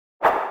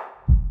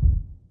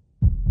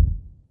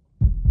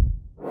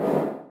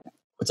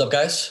What's up,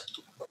 guys?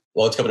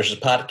 Welcome to the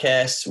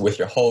podcast with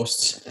your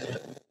hosts,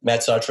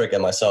 Matt Sartrick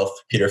and myself,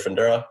 Peter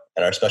Fendera,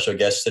 and our special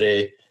guest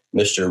today,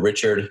 Mr.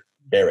 Richard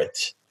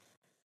Barrett.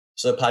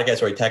 So the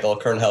podcast where we tackle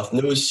current health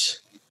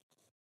news,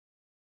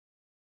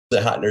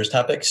 the hot news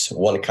topics,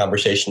 one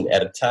conversation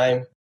at a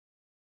time.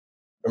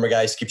 Remember,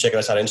 guys, keep checking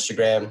us out on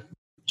Instagram.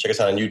 Check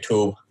us out on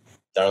YouTube.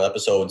 Download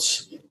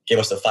episodes. Give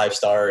us the 5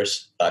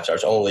 stars. 5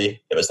 stars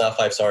only. If it's not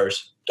 5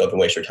 stars, don't even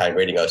waste your time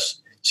rating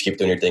us. Just keep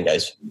doing your thing,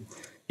 guys.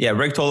 Yeah,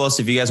 Rick told us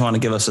if you guys want to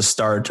give us a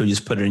star or two,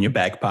 just put it in your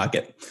back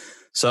pocket.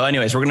 So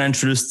anyways, we're going to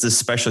introduce this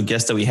special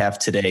guest that we have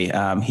today.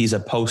 He's a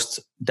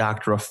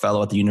postdoctoral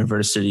fellow at the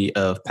University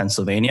of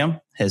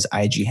Pennsylvania. His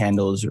IG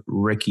handle is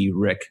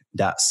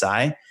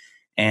rickyrick.sci.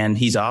 And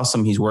he's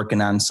awesome. He's working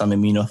on some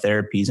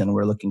immunotherapies, and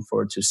we're looking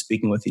forward to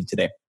speaking with you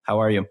today. How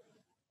are you?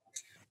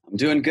 I'm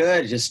doing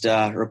good. Just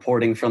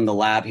reporting from the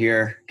lab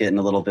here, getting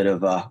a little bit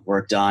of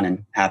work done,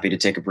 and happy to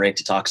take a break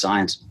to talk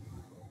science.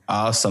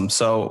 Awesome.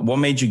 So what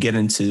made you get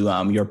into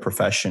your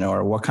profession,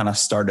 or what kind of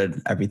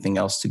started everything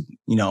else to,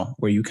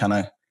 where you kind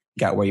of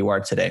got where you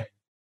are today?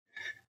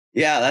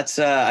 Yeah, that's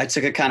I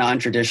took a kind of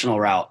untraditional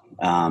route.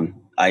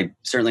 I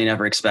certainly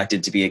never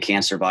expected to be a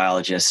cancer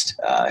biologist,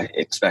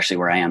 especially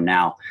where I am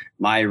now.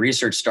 My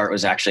research start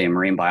was actually in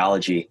marine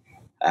biology.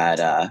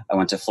 I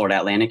went to Florida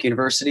Atlantic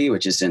University,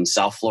 which is in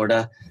South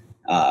Florida,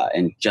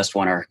 and just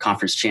won our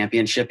conference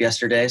championship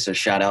yesterday. So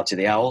shout out to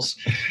the Owls.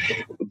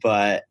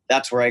 But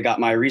that's where I got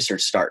my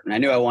research start. And I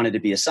knew I wanted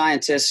to be a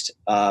scientist,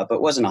 but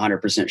wasn't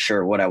 100%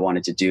 sure what I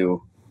wanted to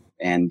do.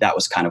 And that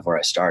was kind of where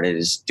I started,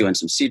 is doing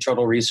some sea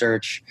turtle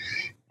research.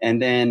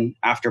 And then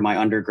after my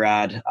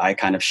undergrad, I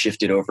kind of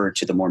shifted over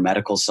to the more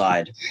medical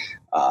side,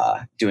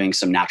 doing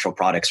some natural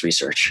products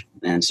research.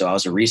 And so I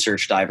was a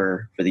research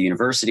diver for the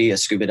university, a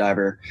scuba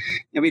diver.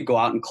 And we'd go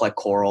out and collect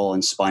coral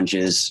and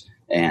sponges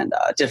and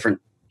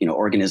different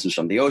organisms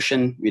from the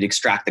ocean. We'd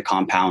extract the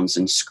compounds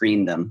and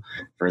screen them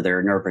for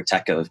their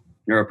neuroprotective,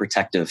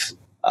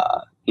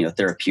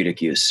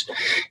 therapeutic use.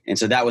 And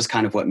so that was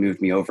kind of what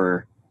moved me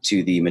over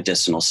to the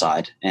medicinal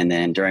side. And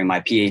then during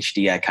my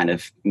PhD, I kind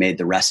of made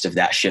the rest of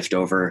that shift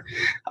over.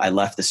 I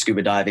left the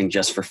scuba diving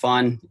just for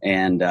fun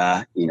and,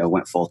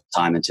 went full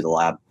time into the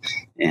lab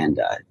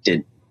and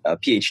did a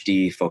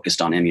PhD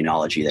focused on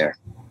immunology there.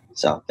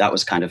 So that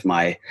was kind of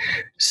my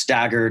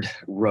staggered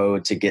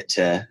road to get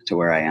to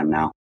where I am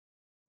now.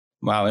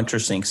 Wow,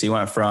 interesting. So you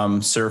went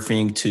from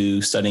surfing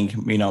to studying,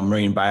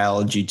 marine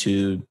biology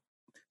to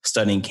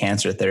studying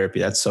cancer therapy.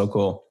 That's so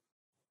cool.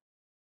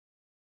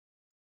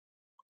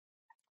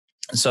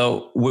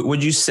 So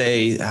would you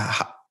say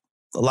a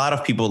lot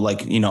of people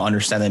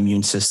understand the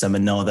immune system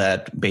and know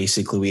that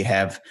basically we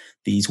have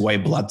these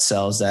white blood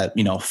cells that,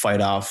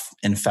 fight off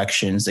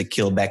infections, that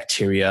kill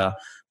bacteria.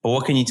 But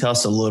what can you tell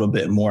us a little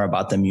bit more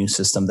about the immune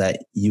system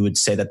that you would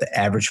say that the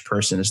average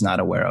person is not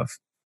aware of?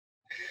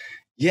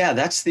 Yeah,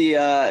 that's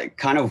the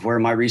kind of where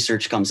my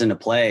research comes into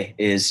play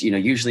is,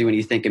 usually when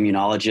you think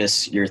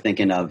immunologists, you're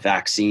thinking of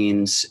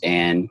vaccines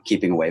and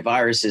keeping away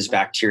viruses,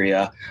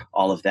 bacteria,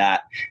 all of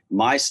that.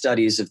 My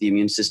studies of the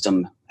immune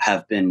system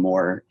have been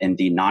more in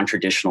the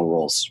non-traditional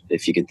roles,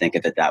 if you can think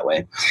of it that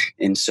way.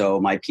 And so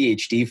my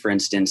PhD, for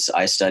instance,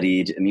 I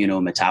studied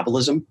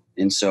immunometabolism.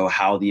 And so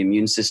how the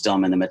immune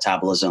system and the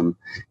metabolism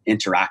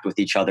interact with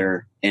each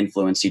other,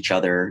 influence each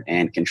other,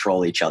 and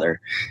control each other.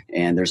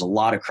 And there's a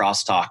lot of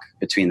crosstalk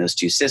between those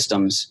two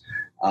systems.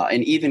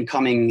 And even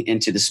coming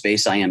into the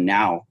space I am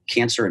now,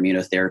 cancer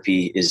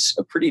immunotherapy is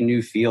a pretty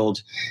new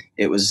field.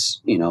 It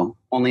was,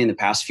 only in the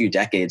past few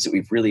decades that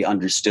we've really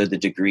understood the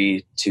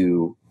degree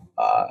to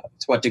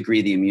what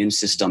degree the immune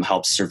system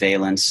helps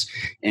surveillance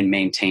and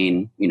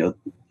maintain,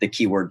 the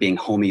key word being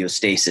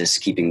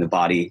homeostasis, keeping the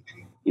body,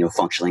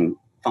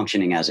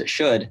 functioning as it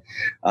should,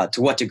 to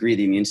what degree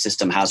the immune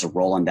system has a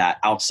role in that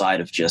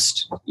outside of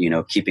just,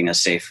 keeping us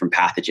safe from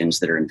pathogens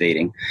that are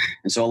invading.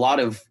 And so a lot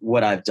of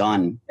what I've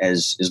done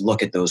is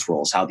look at those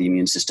roles, how the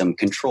immune system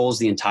controls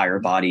the entire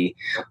body,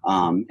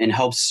 and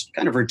helps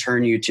kind of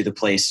return you to the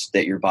place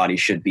that your body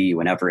should be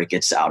whenever it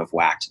gets out of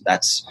whack.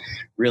 That's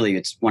really,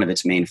 it's one of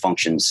its main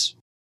functions.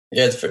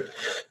 Yeah, it's very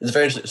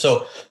interesting.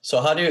 So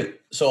how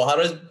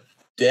does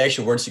they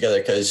actually work together?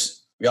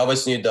 Because we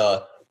always need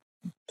the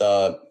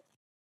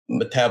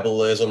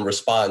metabolism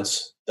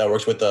response that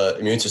works with the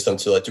immune system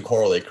to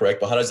correlate, correct?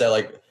 But how does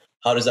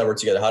that work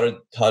together?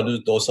 How do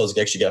those cells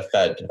actually get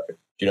fed? Do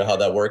you know how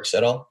that works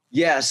at all?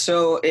 Yeah,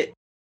 so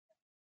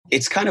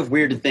it's kind of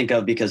weird to think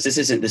of because this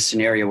isn't the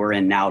scenario we're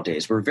in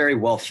nowadays. We're very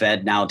well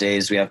fed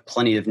nowadays. We have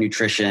plenty of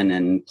nutrition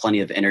and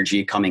plenty of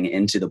energy coming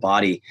into the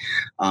body.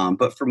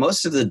 But for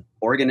most of the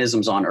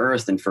organisms on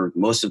Earth and for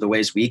most of the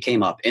ways we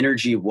came up,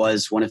 energy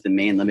was one of the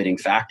main limiting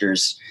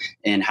factors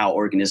in how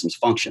organisms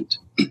functioned.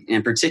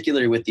 And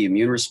particularly with the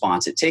immune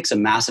response, it takes a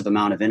massive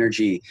amount of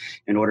energy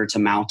in order to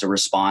mount a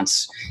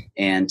response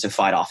and to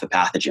fight off a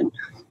pathogen.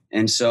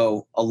 And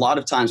so a lot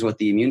of times what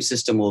the immune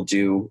system will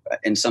do,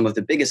 and some of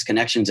the biggest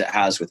connections it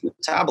has with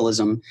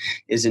metabolism,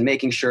 is in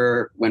making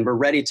sure when we're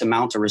ready to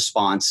mount a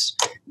response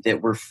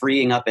that we're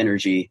freeing up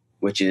energy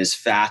which is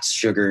fats,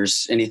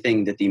 sugars,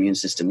 anything that the immune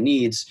system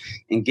needs,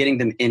 and getting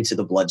them into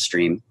the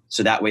bloodstream.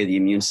 So that way the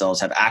immune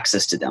cells have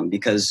access to them,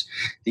 because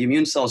the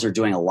immune cells are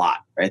doing a lot,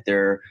 right?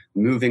 They're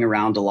moving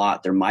around a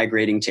lot. They're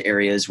migrating to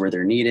areas where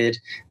they're needed.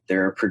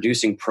 They're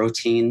producing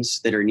proteins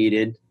that are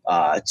needed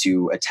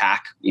to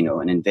attack,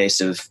 an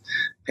invasive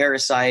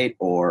parasite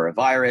or a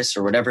virus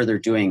or whatever they're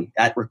doing.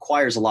 That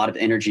requires a lot of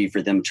energy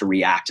for them to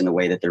react in the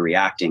way that they're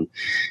reacting.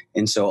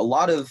 And so a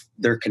lot of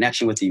their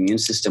connection with the immune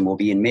system will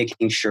be in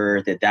making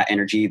sure that that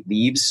energy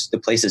leaves the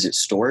places it's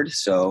stored.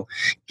 So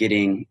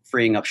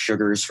freeing up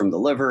sugars from the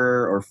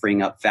liver or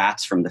freeing up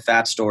fats from the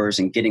fat stores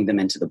and getting them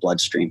into the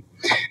bloodstream.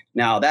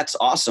 Now, that's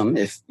awesome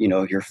if,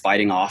 you're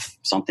fighting off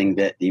something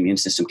that the immune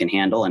system can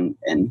handle and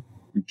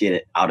get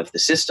it out of the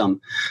system.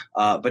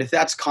 But if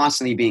that's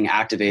constantly being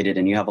activated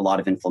and you have a lot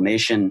of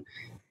inflammation,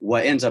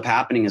 what ends up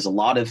happening is a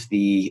lot of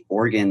the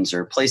organs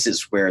or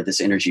places where this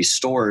energy is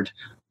stored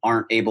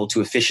aren't able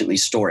to efficiently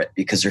store it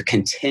because they're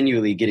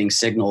continually getting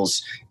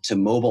signals to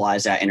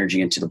mobilize that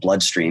energy into the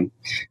bloodstream.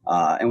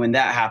 And when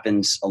that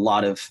happens, a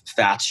lot of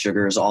fats,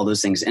 sugars, all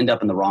those things end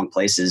up in the wrong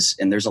places.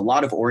 And there's a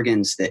lot of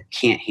organs that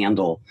can't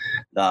handle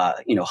the,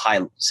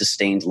 high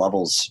sustained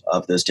levels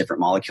of those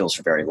different molecules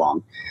for very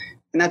long.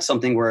 And that's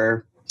something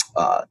where,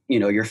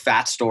 your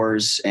fat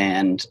stores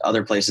and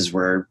other places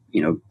where,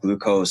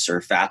 glucose or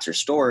fats are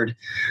stored,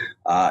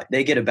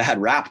 they get a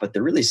bad rap, but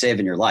they're really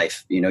saving your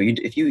life.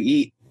 If you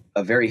eat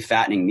a very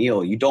fattening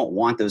meal, you don't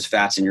want those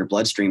fats in your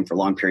bloodstream for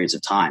long periods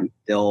of time.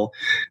 They'll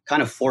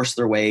kind of force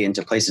their way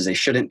into places they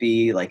shouldn't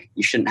be. Like,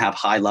 you shouldn't have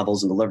high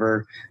levels in the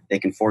liver. They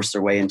can force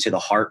their way into the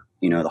heart,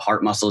 the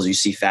heart muscles. You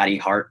see fatty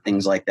heart,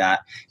 things like that.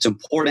 It's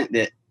important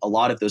that a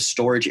lot of those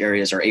storage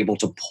areas are able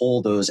to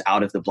pull those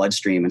out of the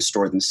bloodstream and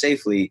store them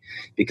safely,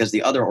 because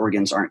the other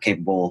organs aren't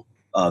capable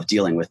of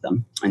dealing with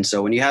them. And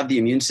so when you have the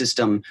immune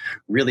system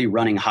really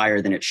running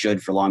higher than it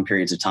should for long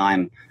periods of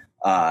time,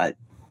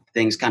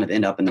 things kind of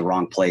end up in the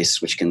wrong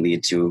place, which can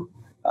lead to,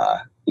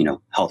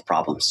 health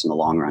problems in the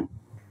long run.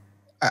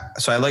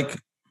 So I like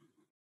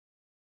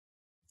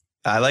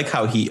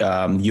how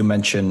you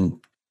mentioned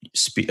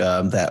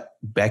that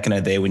back in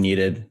the day we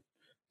needed.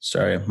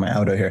 Sorry, my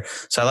auto here.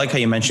 So I like how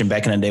you mentioned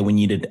back in the day we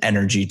needed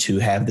energy to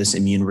have this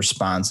immune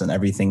response and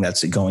everything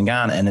that's going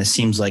on. And it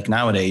seems like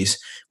nowadays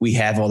we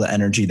have all the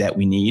energy that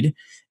we need.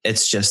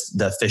 It's just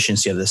the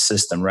efficiency of the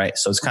system, right?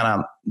 So it's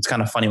kind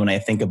of funny when I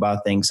think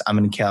about things. I'm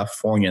in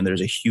California and there's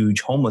a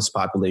huge homeless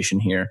population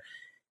here.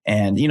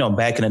 And,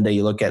 back in the day,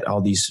 you look at all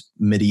these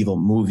medieval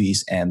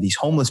movies and these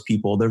homeless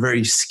people, they're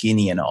very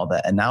skinny and all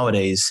that. And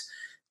nowadays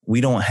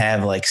we don't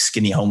have like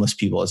skinny homeless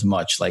people as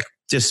much, like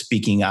just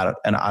speaking out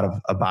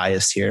of a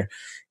bias here.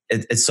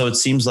 So it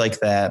seems like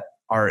that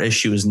our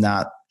issue is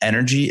not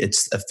energy,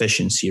 it's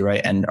efficiency,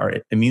 right? And our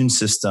immune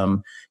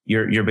system,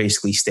 you're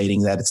basically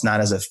stating that it's not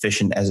as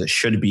efficient as it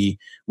should be,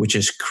 which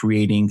is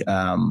creating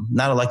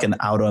not like an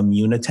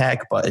autoimmune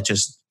attack, but it's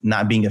just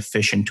not being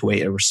efficient to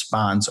a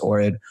response, or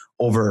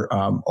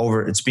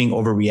it's being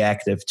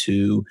overreactive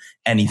to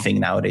anything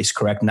nowadays,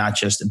 correct? Not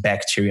just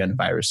bacteria and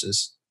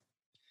viruses.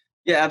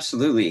 Yeah,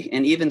 absolutely.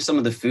 And even some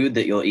of the food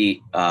that you'll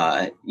eat,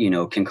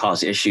 can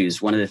cause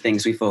issues. One of the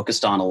things we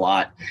focused on a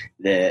lot,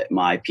 that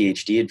my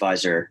PhD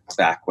advisor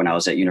back when I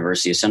was at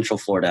University of Central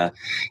Florida,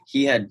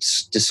 he had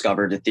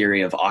discovered a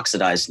theory of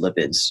oxidized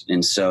lipids.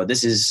 And so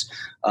this is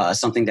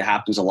something that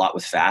happens a lot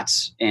with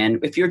fats.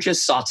 And if you're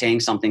just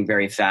sauteing something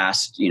very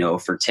fast,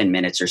 for 10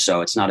 minutes or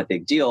so, it's not a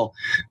big deal.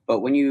 But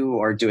when you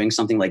are doing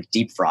something like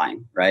deep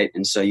frying, right?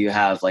 And so you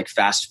have like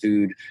fast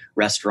food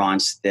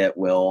restaurants that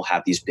will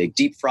have these big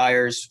deep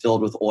fryers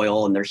filled with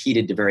oil, and they're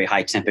heated to very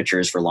high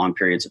temperatures for long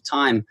periods of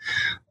time.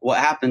 What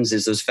happens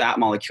is those fat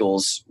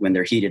molecules, when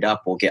they're heated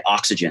up, will get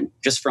oxygen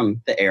just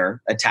from the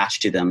air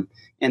attached to them,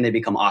 and they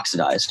become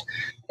oxidized.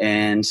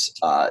 And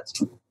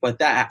what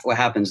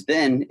happens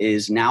then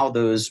is now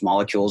those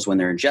molecules, when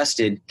they're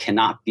ingested,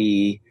 cannot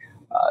be,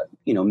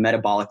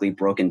 metabolically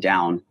broken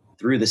down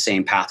through the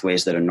same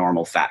pathways that a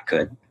normal fat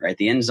could, right?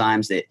 The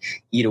enzymes that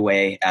eat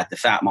away at the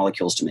fat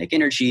molecules to make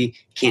energy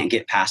can't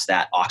get past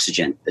that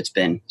oxygen that's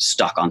been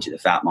stuck onto the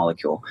fat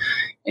molecule.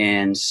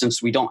 And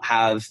since we don't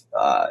have,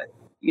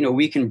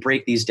 we can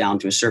break these down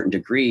to a certain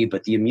degree,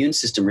 but the immune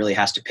system really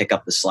has to pick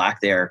up the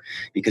slack there,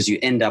 because you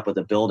end up with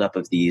a buildup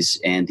of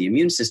these, and the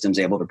immune system's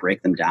able to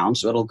break them down.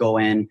 So it'll go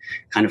in,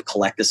 kind of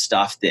collect the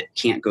stuff that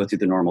can't go through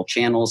the normal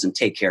channels and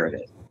take care of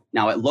it.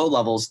 Now, at low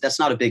levels, that's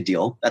not a big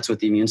deal. That's what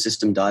the immune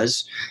system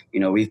does.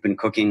 We've been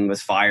cooking with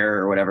fire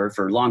or whatever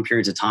for long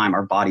periods of time.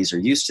 Our bodies are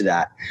used to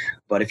that.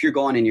 But if you're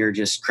going and you're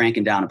just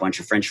cranking down a bunch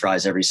of French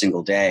fries every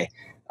single day,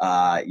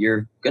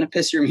 you're going to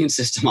piss your immune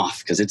system off,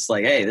 because it's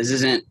like, hey,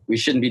 we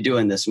shouldn't be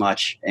doing this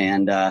much.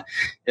 And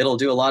it'll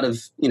do a lot of,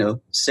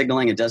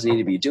 signaling it doesn't need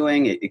to be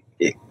doing.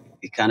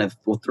 It kind of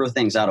will throw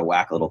things out of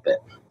whack a little bit.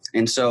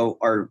 And so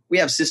we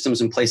have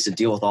systems in place to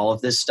deal with all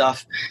of this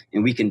stuff,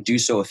 and we can do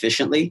so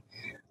efficiently.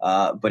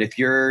 But if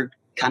you're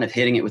kind of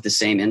hitting it with the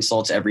same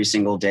insults every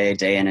single day,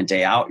 day in and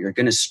day out, you're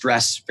going to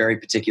stress very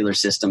particular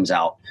systems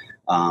out,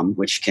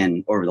 which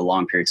can, over the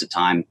long periods of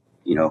time,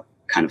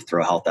 kind of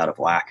throw health out of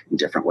whack in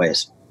different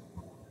ways.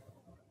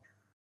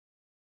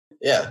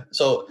 Yeah.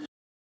 So,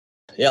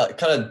 yeah,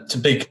 kind of to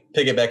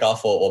piggyback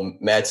off of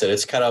what Matt said,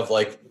 it's kind of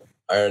like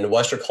in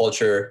Western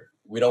culture,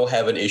 we don't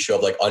have an issue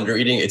of like under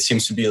eating. It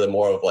seems to be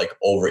more of like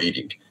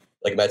overeating.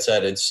 Like Matt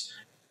said,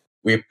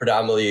 we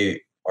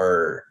predominantly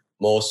are,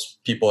 most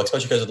people,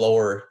 especially because the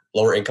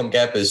lower income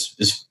gap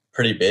is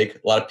pretty big.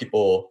 A lot of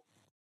people,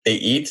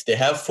 they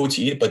have food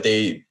to eat, but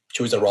they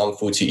choose the wrong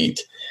food to eat.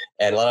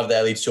 And a lot of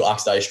that leads to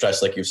oxidized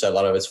stress, like you said, a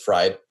lot of it's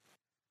fried.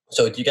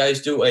 So do you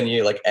guys do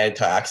any like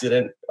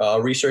antioxidant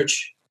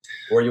research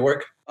where you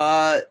work?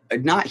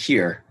 Not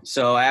here.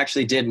 So I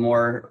actually did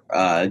more,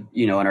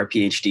 in our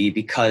PhD,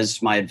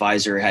 because my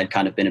advisor had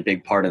kind of been a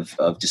big part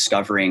of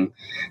discovering.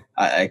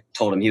 I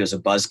told him he was a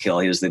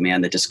buzzkill. He was the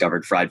man that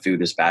discovered fried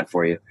food is bad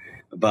for you.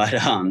 But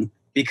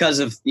because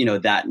of,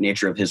 that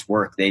nature of his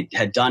work, they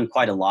had done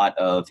quite a lot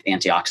of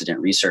antioxidant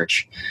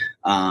research.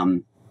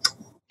 And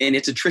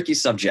it's a tricky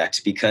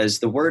subject because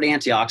the word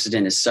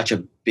antioxidant is such a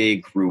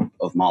big group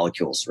of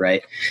molecules,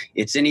 right?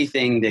 It's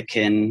anything that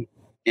can,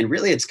 and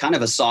really it's kind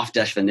of a soft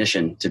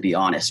definition, to be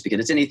honest, because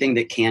it's anything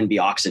that can be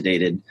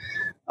oxidated,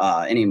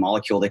 any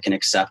molecule that can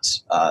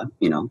accept,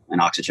 an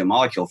oxygen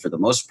molecule for the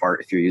most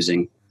part, if you're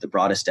using the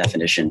broadest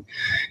definition.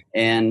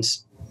 And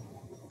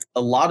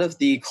a lot of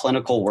the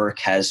clinical work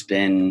has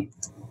been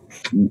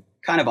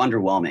kind of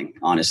underwhelming,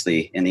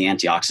 honestly, in the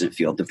antioxidant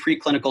field. The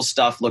preclinical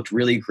stuff looked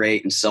really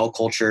great in cell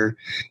culture.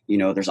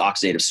 There's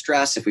oxidative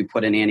stress. If we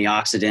put in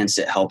antioxidants,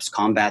 it helps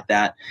combat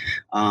that.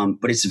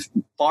 But it's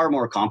far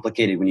more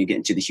complicated when you get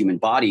into the human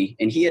body.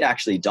 And he had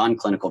actually done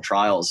clinical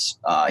trials.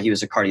 He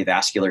was a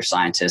cardiovascular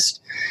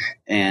scientist,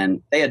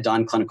 and they had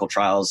done clinical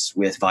trials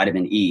with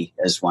vitamin E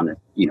as one.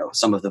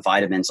 Some of the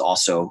vitamins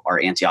also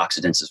are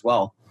antioxidants as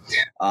well.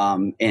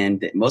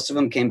 And most of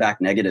them came back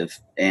negative.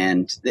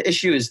 And the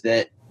issue is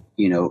that,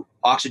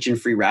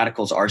 oxygen-free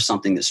radicals are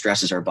something that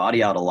stresses our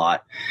body out a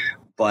lot,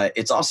 but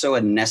it's also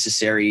a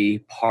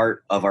necessary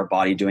part of our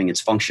body doing its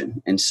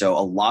function. And so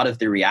a lot of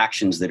the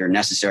reactions that are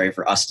necessary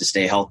for us to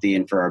stay healthy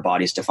and for our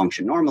bodies to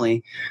function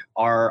normally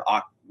are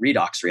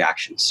redox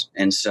reactions.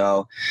 And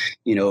so,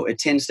 it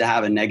tends to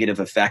have a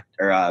negative effect,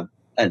 or a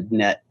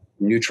net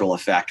neutral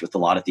effect with a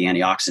lot of the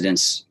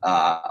antioxidants.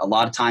 A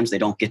lot of times they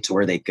don't get to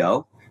where they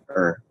go,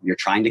 or you're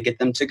trying to get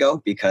them to go,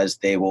 because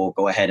they will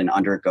go ahead and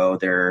undergo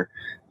their,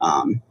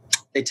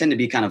 they tend to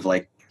be kind of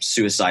like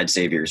suicide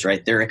saviors,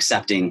 right? They're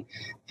accepting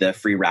the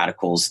free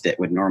radicals that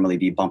would normally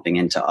be bumping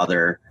into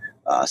other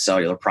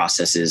cellular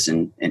processes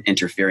and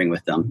interfering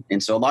with them.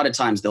 And so a lot of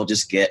times they'll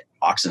just get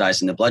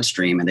oxidized in the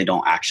bloodstream, and they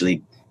don't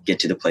actually get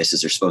to the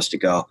places they're supposed to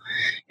go.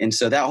 And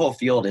so that whole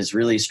field has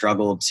really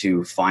struggled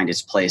to find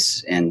its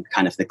place in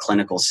kind of the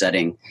clinical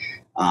setting.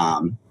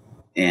 And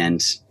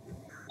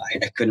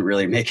I couldn't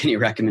really make any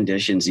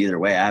recommendations either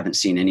way. I haven't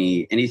seen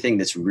anything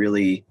that's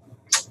really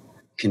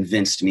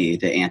convinced me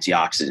that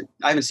antioxidant.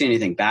 I haven't seen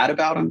anything bad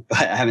about them, but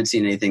I haven't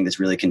seen anything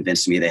that's really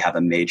convinced me they have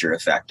a major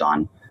effect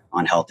on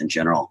health in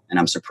general. And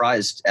I'm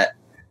surprised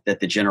that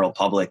the general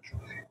public,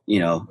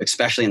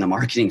 especially in the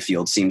marketing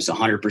field, seems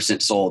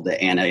 100% sold that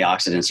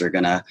antioxidants are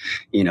going to,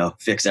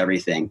 fix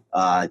everything.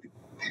 A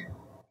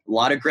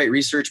lot of great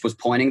research was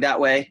pointing that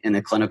way, and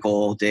the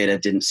clinical data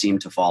didn't seem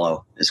to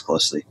follow as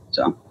closely.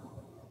 So.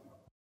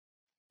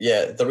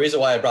 Yeah, the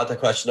reason why I brought the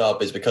question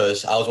up is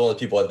because I was one of the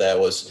people that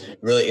was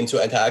really into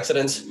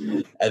antioxidants.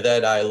 And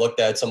then I looked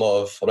at I'm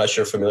not sure if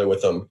you're familiar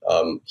with him.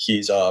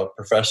 He's a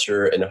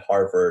professor in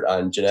Harvard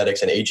on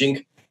genetics and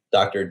aging,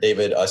 Dr.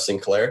 David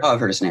Sinclair. Oh, I've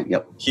heard his name.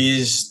 Yep.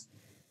 He's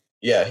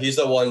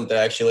the one that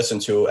I actually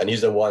listened to. And he's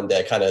the one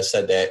that kind of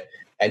said that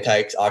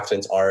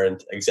antioxidants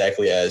aren't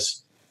exactly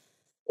as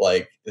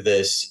like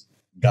this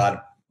God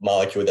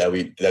molecule that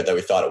we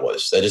thought it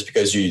was. That just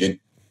because you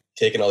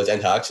taking all these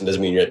antioxidants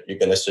doesn't mean you're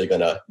necessarily going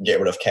to get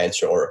rid of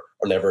cancer or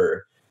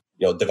never,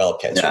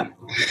 develop cancer. Yeah.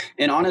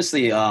 And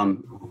honestly,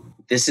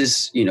 this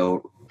is,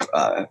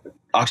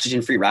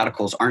 oxygen-free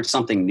radicals aren't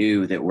something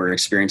new that we're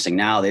experiencing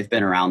now. They've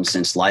been around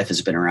since life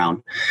has been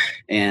around.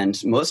 And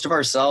most of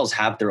our cells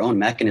have their own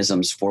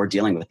mechanisms for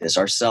dealing with this.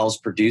 Our cells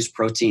produce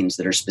proteins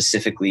that are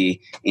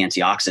specifically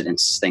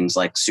antioxidants, things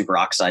like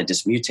superoxide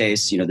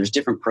dismutase. There's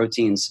different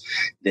proteins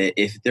that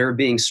if they're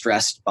being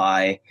stressed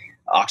by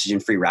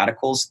oxygen-free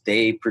radicals,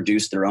 they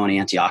produce their own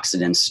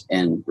antioxidants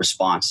in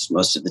response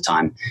most of the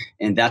time.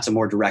 And that's a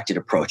more directed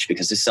approach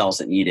because the cells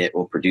that need it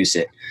will produce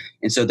it.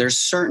 And so there's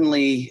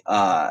certainly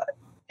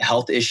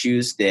health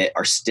issues that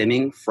are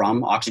stemming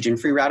from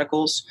oxygen-free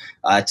radicals.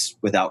 It's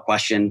without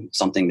question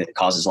something that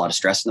causes a lot of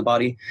stress in the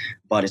body,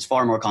 but it's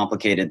far more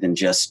complicated than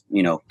just,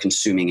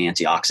 consuming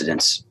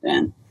antioxidants.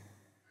 And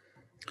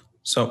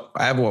so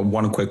I have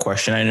one quick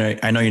question.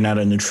 I know you're not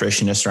a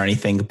nutritionist or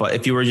anything, but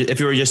if you were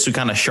just to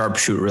kind of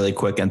sharpshoot really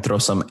quick and throw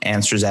some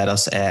answers at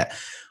us at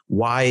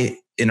why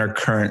in our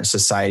current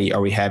society are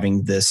we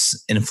having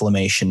this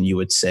inflammation, you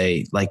would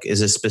say, like,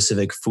 is it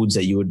specific foods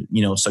that you would,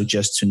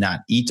 suggest to not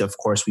eat? Of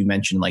course, we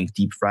mentioned like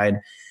deep fried.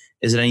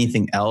 Is it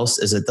anything else?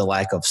 Is it the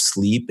lack of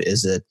sleep?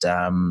 Is it,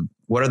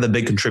 what are the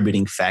big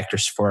contributing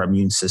factors for our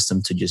immune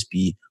system to just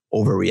be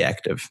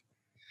overreactive?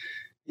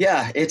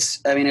 Yeah,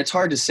 it's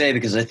hard to say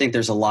because I think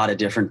there's a lot of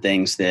different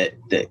things that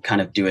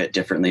kind of do it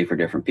differently for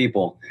different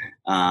people.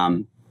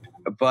 Um,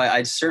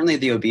 but certainly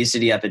the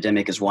obesity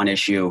epidemic is one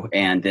issue,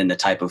 and then the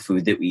type of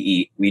food that we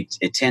eat,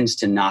 it tends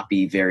to not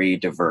be very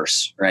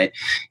diverse, right?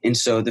 And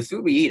so the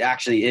food we eat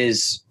actually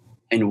is,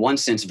 in one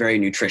sense, very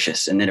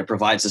nutritious, and then it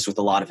provides us with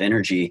a lot of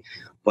energy.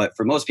 But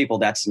for most people,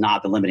 that's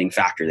not the limiting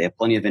factor. They have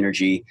plenty of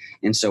energy.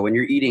 And so when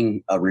you're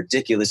eating a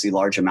ridiculously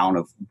large amount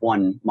of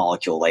one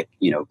molecule, like,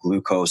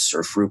 glucose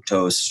or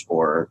fructose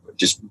or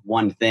just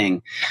one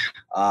thing,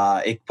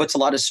 it puts a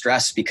lot of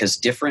stress because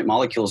different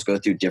molecules go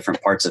through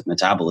different parts of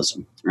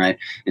metabolism, right?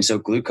 And so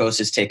glucose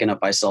is taken up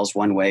by cells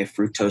one way,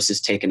 fructose is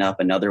taken up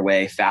another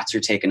way, fats are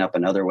taken up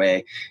another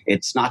way.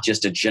 It's not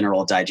just a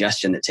general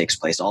digestion that takes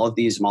place. All of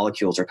these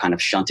molecules are kind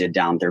of shunted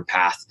down their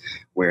path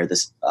where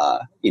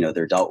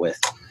they're dealt with.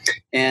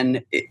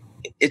 And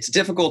it's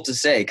difficult to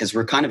say because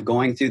we're kind of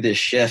going through this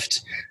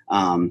shift.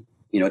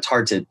 It's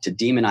hard to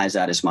demonize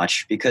that as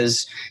much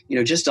because,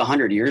 just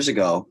 100 years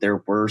ago,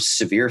 there were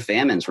severe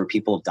famines where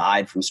people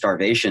died from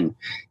starvation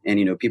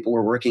and, people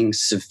were working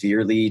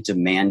severely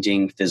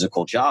demanding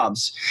physical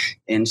jobs.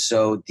 And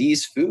so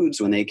these foods,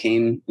 when they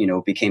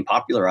became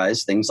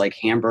popularized, things like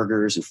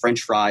hamburgers and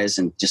French fries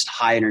and just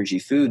high energy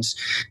foods,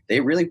 they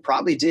really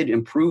probably did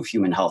improve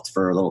human health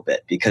for a little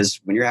bit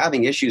because when you're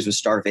having issues with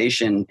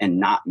starvation and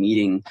not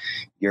meeting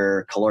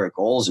your caloric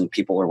goals and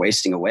people are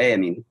wasting away. I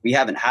mean, we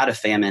haven't had a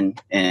famine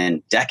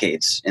in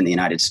decades in the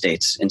United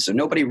States. And so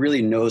nobody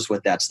really knows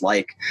what that's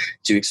like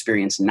to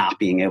experience not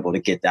being able to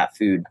get that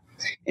food.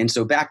 And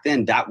so back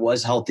then that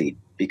was healthy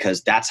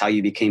because that's how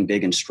you became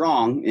big and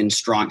strong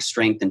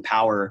strength and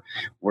power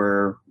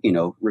were,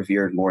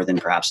 revered more than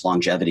perhaps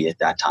longevity at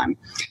that time.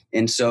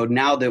 And so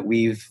now that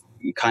we've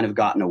kind of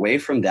gotten away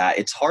from that,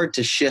 it's hard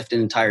to shift an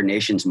entire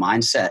nation's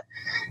mindset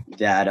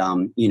that,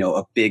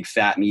 a big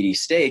fat meaty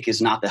steak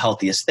is not the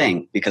healthiest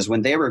thing because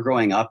when they were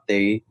growing up,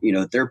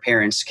 their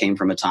parents came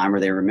from a time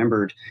where they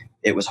remembered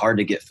it was hard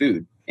to get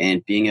food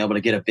and being able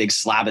to get a big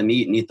slab of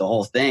meat and eat the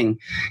whole thing,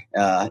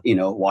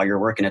 while you're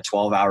working a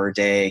 12-hour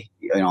day,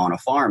 on a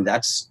farm,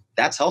 that's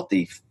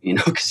healthy,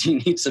 because you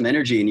need some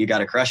energy and you got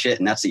to crush it.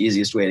 And that's the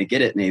easiest way to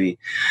get it maybe.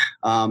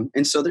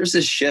 And so there's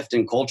this shift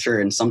in culture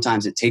and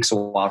sometimes it takes a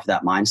while for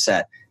that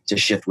mindset to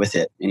shift with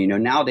it. And,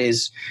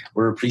 nowadays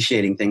we're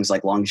appreciating things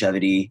like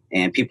longevity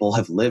and people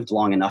have lived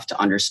long enough to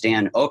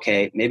understand,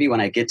 okay, maybe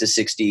when I get to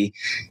 60,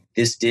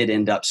 this did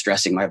end up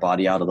stressing my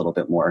body out a little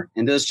bit more.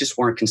 And those just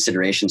weren't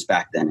considerations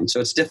back then. And so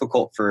it's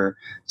difficult for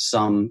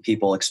some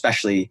people,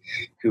 especially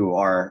who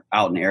are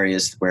out in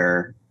areas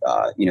where,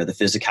 the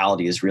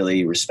physicality is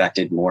really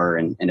respected more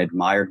and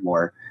admired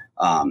more.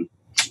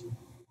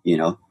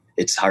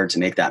 It's hard to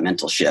make that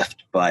mental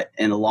shift. But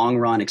in the long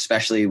run,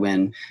 especially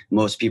when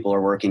most people are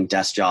working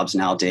desk jobs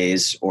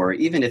nowadays, or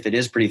even if it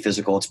is pretty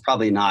physical, it's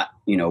probably not,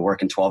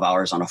 working 12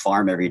 hours on a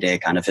farm every day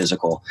kind of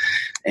physical.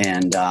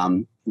 And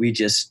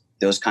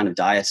those kind of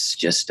diets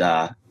just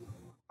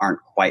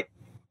aren't quite,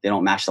 they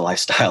don't match the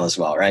lifestyle as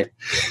well, right?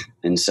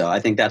 And so I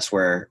think that's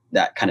where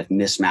that kind of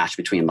mismatch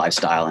between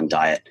lifestyle and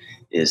diet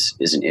is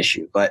an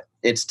issue. But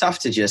it's tough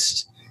to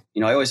just,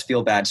 I always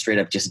feel bad straight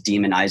up just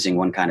demonizing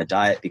one kind of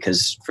diet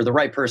because for the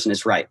right person,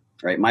 it's right?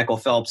 Michael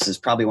Phelps is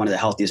probably one of the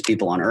healthiest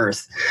people on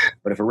earth.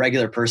 But if a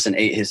regular person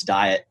ate his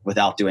diet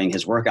without doing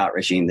his workout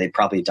regime, they'd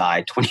probably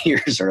die 20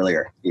 years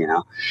earlier,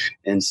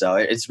 And so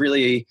it's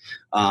really,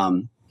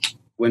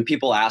 when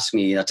people ask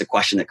me, that's a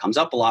question that comes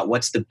up a lot.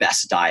 What's the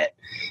best diet?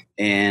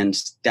 And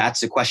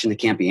that's a question that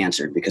can't be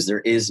answered because there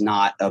is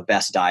not a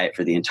best diet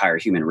for the entire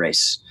human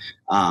race.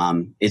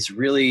 It's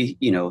really,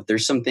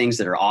 there's some things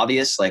that are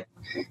obvious, like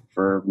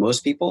for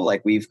most people,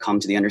 like we've come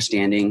to the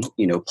understanding,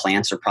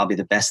 plants are probably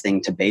the best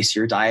thing to base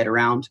your diet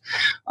around.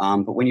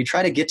 But when you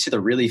try to get to the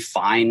really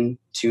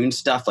fine-tuned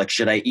stuff, like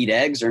should I eat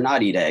eggs or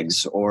not eat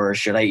eggs? Or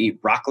should I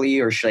eat broccoli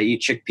or should I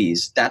eat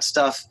chickpeas? That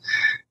stuff,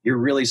 you're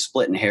really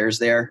splitting hairs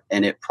there.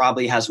 And it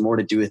probably has more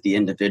to do with the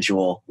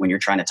individual when you're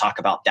trying to talk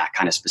about that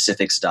kind of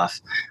specific stuff.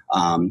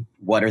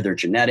 What are their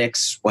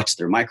genetics? What's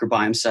their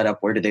microbiome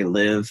setup? Where do they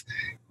live?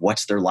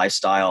 What's their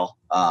lifestyle?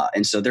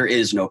 And so there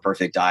is no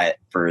perfect diet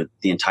for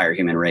the entire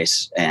human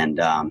race. And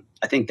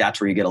I think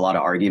that's where you get a lot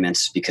of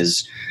arguments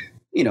because,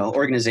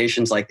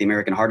 organizations like the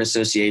American Heart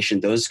Association,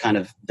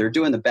 they're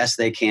doing the best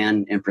they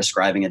can in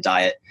prescribing a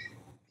diet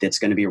that's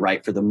going to be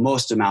right for the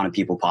most amount of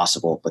people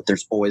possible. But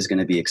there's always going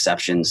to be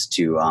exceptions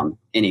to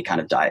any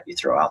kind of diet you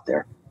throw out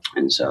there.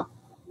 And so.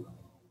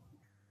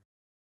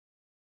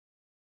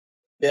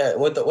 Yeah,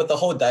 with the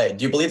whole diet,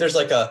 do you believe there's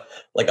like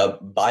a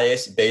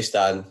bias based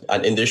on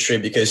industry?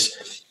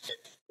 Because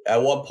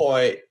at one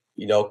point,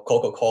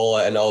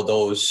 Coca-Cola and all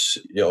those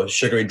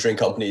sugary drink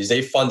companies,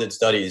 they funded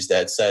studies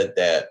that said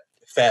that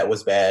fat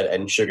was bad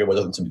and sugar was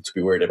something to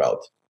be worried about.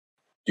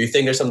 Do you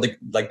think there's something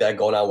like that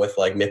going on with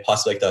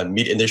possibly the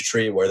meat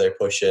industry where they're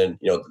pushing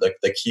the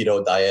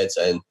keto diets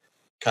and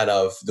kind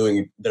of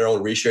doing their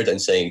own research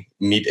and saying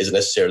meat isn't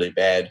necessarily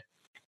bad,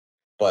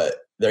 but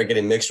they're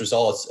getting mixed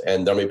results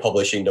and they're only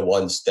publishing the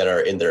ones that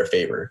are in their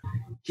favor?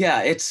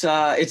 Yeah,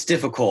 it's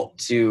difficult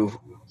to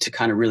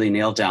kind of really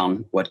nail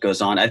down what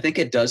goes on. I think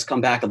it does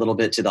come back a little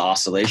bit to the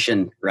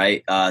oscillation,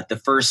 right?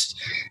 The first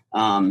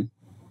kind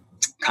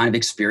of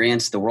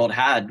experience the world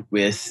had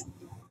with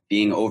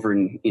being over,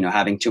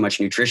 having too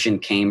much nutrition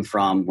came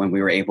from when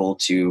we were able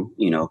to,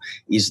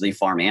 easily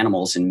farm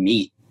animals and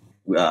meat.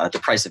 The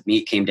price of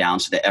meat came down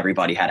so that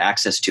everybody had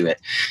access to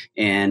it.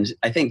 And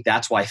I think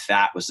that's why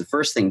fat was the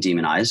first thing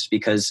demonized,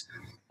 because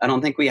I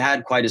don't think we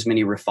had quite as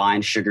many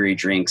refined sugary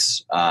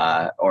drinks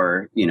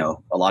or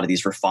a lot of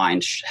these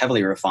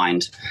heavily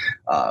refined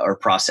or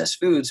processed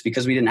foods,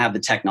 because we didn't have the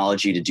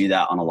technology to do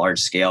that on a large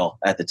scale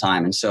at the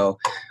time. And so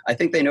I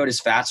think they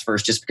noticed fats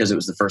first just because it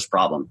was the first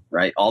problem,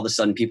 right? All of a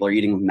sudden people are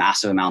eating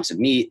massive amounts of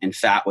meat, and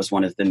fat was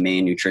one of the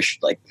main nutrition,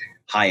 like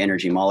high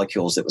energy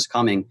molecules that was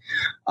coming.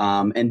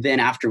 And then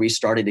after we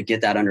started to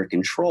get that under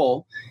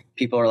control,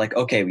 people are like,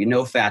 okay, we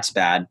know fat's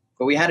bad,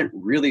 but we hadn't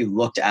really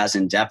looked as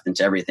in depth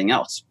into everything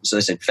else. So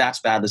they said, fat's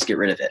bad, let's get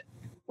rid of it.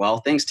 Well,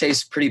 things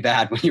taste pretty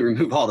bad when you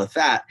remove all the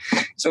fat.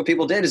 So what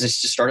people did is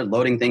just started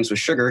loading things with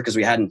sugar, because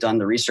we hadn't done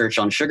the research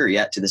on sugar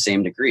yet to the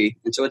same degree.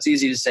 And so it's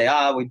easy to say,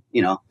 we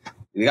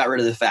got rid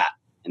of the fat.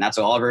 And that's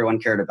all everyone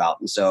cared about.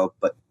 And so,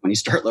 but when you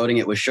start loading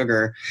it with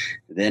sugar,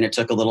 then it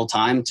took a little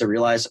time to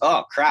realize,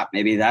 oh crap,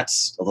 maybe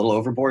that's a little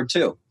overboard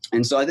too.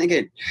 And so I think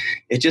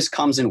it just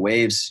comes in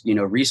waves.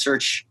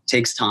 Research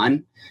takes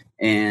time.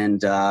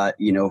 And,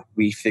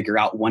 we figure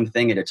out one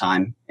thing at a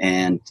time,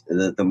 and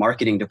the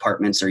marketing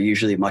departments are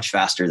usually much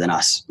faster than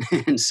us.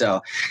 And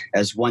so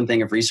as one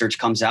thing of research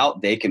comes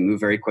out, they can move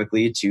very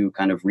quickly to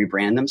kind of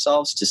rebrand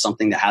themselves to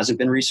something that hasn't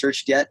been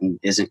researched yet and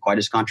isn't quite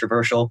as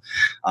controversial.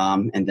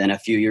 And then a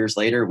few years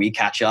later, we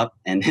catch up,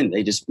 and then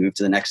they just move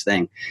to the next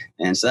thing.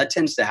 And so that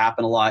tends to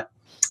happen a lot.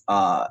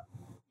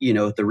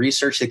 The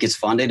research that gets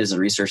funded is the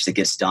research that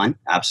gets done.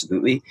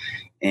 Absolutely.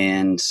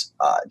 And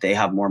they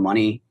have more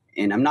money.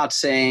 And I'm not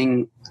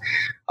saying,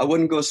 I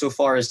wouldn't go so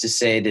far as to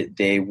say that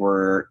they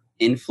were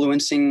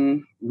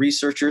influencing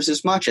researchers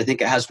as much. I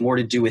think it has more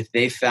to do with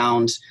they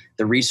found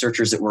the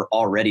researchers that were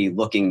already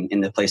looking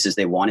in the places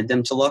they wanted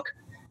them to look,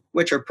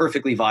 which are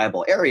perfectly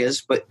viable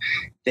areas. But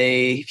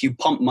if you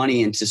pump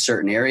money into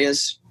certain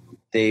areas,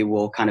 they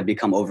will kind of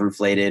become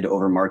overinflated,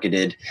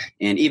 overmarketed.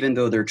 And even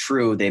though they're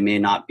true, they may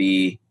not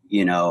be,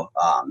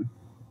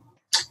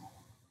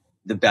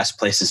 the best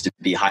places to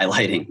be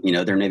highlighting.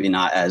 They're maybe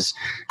not as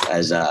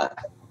the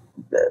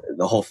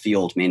whole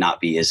field may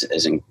not be as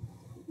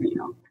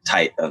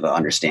tight of an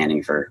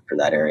understanding for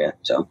that area.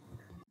 So,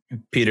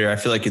 Peter, I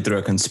feel like you threw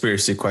a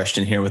conspiracy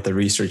question here with the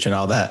research and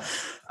all that.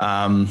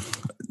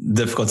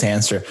 Difficult to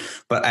answer,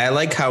 but I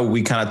like how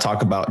we kind of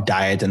talk about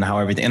diet and how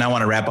everything, and I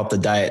want to wrap up the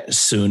diet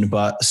soon,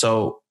 but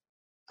so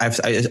I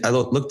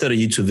looked at a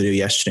YouTube video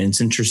yesterday, and it's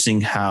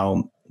interesting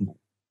how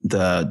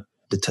the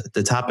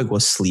topic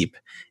was sleep,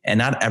 and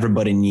not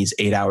everybody needs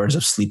 8 hours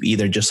of sleep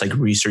either, just like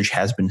research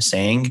has been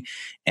saying.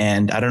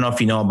 And I don't know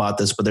if you know about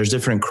this, but there's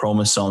different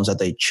chromosomes that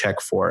they check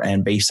for.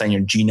 And based on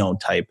your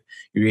genotype,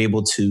 you're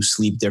able to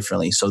sleep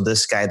differently. So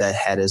this guy that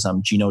had his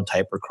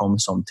genotype or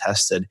chromosome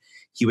tested,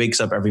 he wakes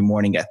up every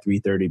morning at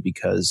 3:30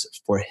 because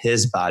for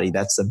his body,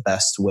 that's the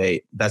best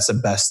way. That's the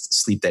best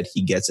sleep that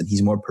he gets. And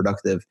he's more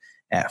productive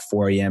at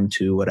 4 a.m.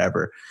 to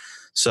whatever.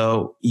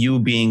 So you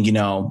being,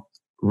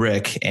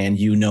 Rick, and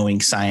you knowing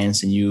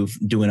science and you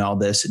doing all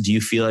this, do you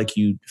feel like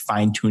you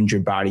fine-tuned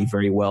your body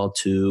very well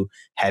to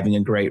having a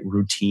great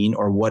routine?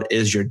 Or what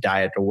is your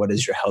diet or what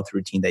is your health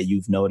routine that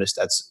you've noticed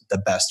that's the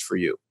best for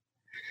you?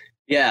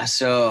 Yeah,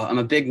 so I'm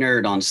a big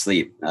nerd on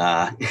sleep.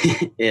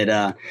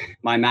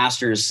 My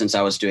master's, since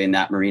I was doing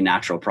that marine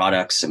natural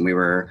products, and we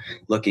were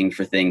looking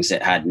for things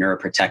that had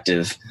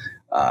neuroprotective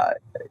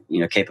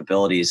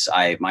capabilities,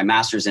 my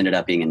master's ended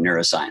up being in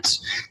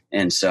neuroscience.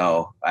 And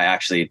so I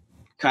actually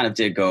kind of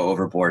did go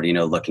overboard,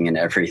 looking into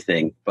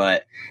everything,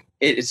 but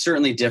it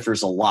certainly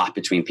differs a lot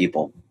between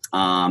people.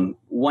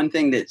 One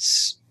thing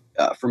that's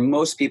for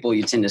most people,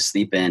 you tend to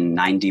sleep in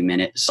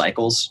 90-minute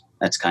cycles.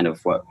 That's kind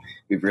of what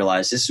we've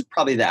realized. This is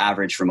probably the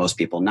average for most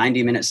people.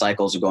 90-minute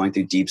cycles of going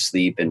through deep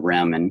sleep and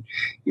REM, and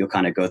you'll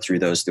kind of go through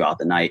those throughout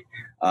the night.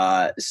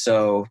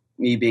 So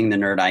me being the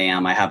nerd I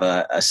am, I have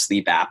a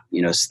sleep app,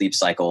 sleep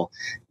cycle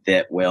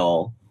that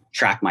will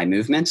track my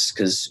movements,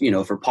 because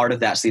for part of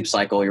that sleep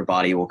cycle your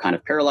body will kind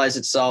of paralyze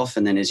itself,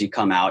 and then as you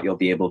come out you'll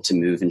be able to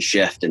move and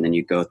shift, and then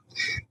you go,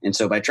 and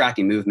so by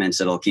tracking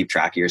movements it'll keep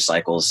track of your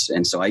cycles.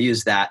 And so I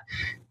use that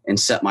and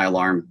set my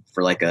alarm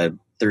for like a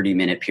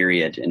 30-minute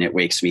period, and it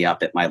wakes me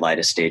up at my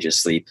lightest stage of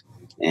sleep.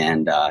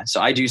 And so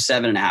I do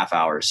 7.5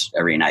 hours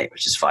every night,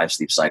 which is 5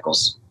 sleep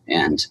cycles.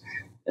 And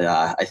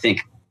I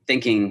think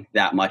thinking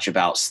that much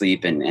about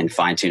sleep and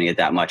fine tuning it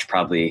that much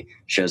probably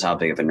shows how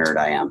big of a nerd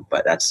I am,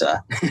 but that's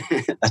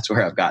that's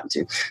where I've gotten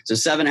to. So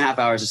 7.5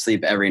 hours of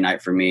sleep every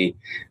night for me.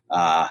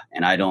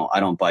 And I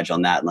don't budge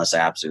on that unless I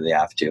absolutely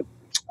have to.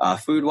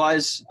 Food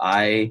wise,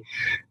 I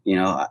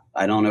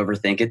don't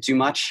overthink it too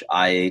much.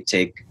 I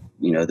take,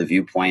 the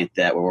viewpoint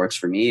that what works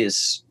for me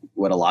is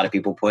what a lot of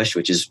people push,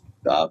 which is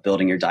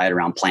building your diet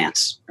around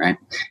plants, right?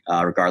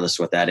 Regardless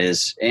of what that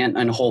is,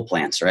 and whole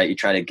plants, right? You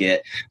try to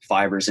get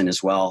fibers in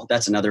as well.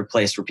 That's another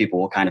place where people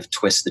will kind of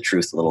twist the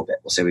truth a little bit.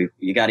 We'll say,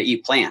 you got to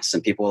eat plants.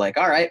 And people are like,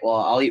 all right, well,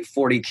 I'll eat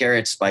 40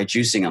 carrots by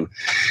juicing them.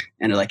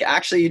 And they're like,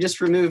 actually, you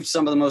just removed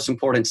some of the most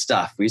important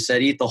stuff. We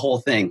said, eat the whole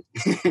thing.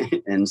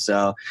 And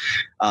so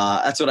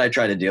that's what I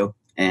try to do.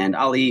 And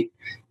I'll eat,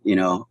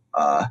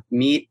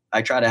 meat.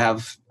 I'll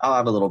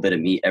have a little bit of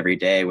meat every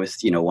day with,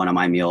 one of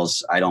my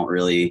meals. I don't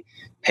really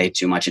pay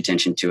too much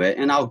attention to it.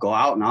 And I'll go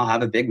out and I'll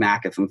have a Big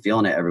Mac if I'm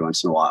feeling it every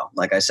once in a while.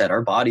 Like I said,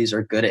 our bodies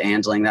are good at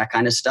handling that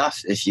kind of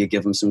stuff if you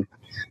give them some,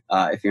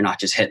 if you're not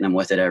just hitting them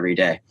with it every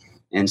day.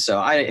 And so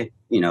I,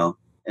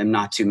 am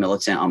not too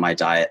militant on my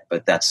diet,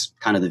 but that's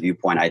kind of the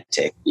viewpoint I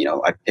take.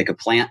 I pick a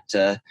plant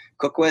to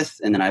cook with,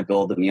 and then I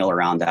build a meal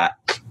around that,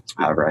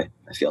 however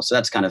I feel. So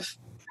that's kind of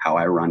how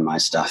I run my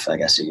stuff, I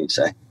guess you could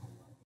say.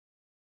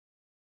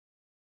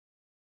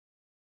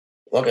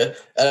 Okay.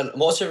 And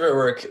most of your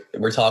work,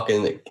 we're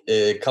talking,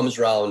 it comes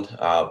around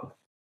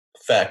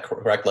fat,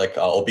 correct? Like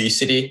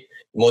obesity,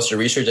 most of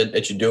the research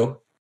that you do.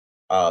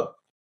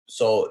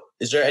 So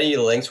is there any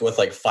links with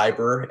like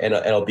fiber and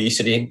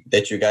obesity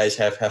that you guys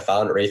have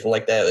found or anything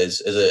like that?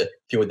 Is it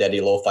people that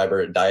eat low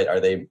fiber diet, are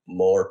they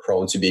more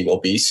prone to being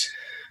obese?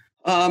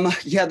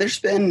 Yeah, there's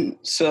been,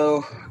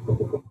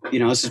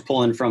 this is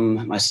pulling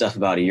from my stuff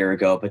about a year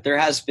ago, but there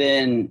has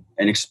been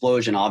an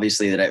explosion,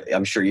 obviously, that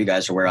I'm sure you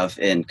guys are aware of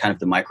in kind of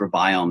the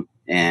microbiome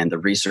and the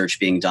research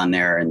being done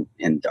there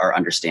and our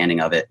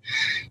understanding of it.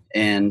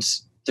 And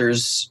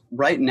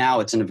right now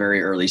it's in a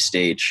very early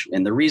stage.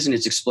 And the reason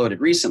it's exploded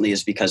recently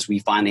is because we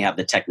finally have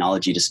the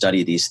technology to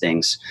study these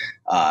things.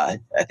 I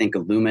think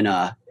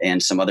Illumina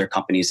and some other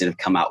companies that have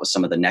come out with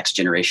some of the next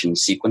generation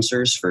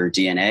sequencers for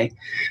DNA.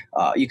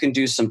 You can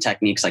do some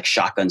techniques like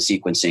shotgun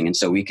sequencing. And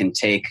so we can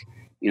take,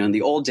 in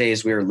the old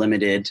days, we were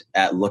limited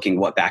at looking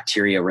what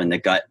bacteria were in the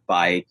gut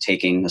by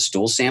taking a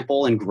stool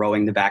sample and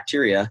growing the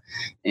bacteria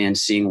and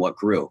seeing what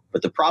grew.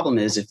 But the problem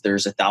is if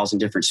there's 1,000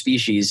 different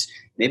species,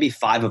 maybe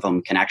 5 of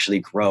them can actually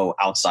grow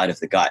outside of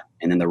the gut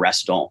and then the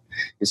rest don't.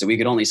 And so we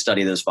could only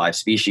study those 5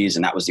 species.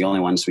 And that was the only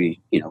ones we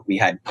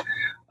had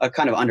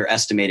kind of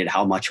underestimated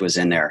how much was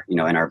in there, in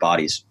our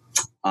bodies.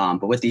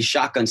 But with these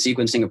shotgun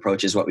sequencing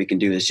approaches, what we can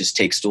do is just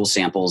take stool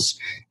samples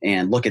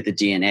and look at the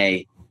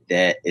DNA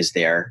that is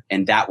there,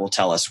 and that will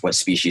tell us what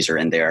species are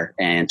in there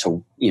and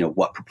to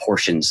what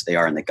proportions they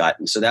are in the gut.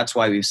 And so that's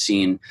why we've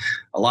seen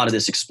a lot of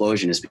this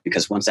explosion, is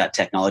because once that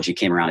technology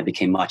came around, it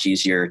became much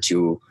easier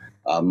to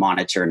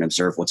monitor and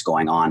observe what's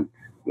going on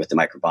with the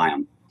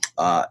microbiome.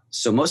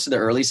 So most of the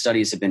early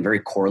studies have been very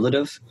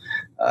correlative,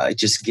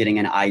 just getting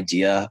an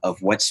idea of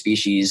what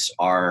species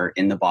are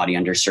in the body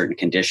under certain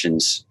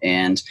conditions.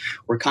 And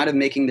we're kind of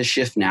making the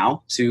shift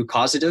now to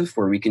causative,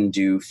 where we can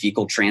do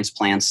fecal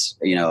transplants,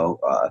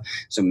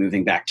 so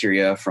moving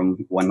bacteria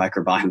from one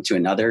microbiome to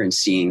another and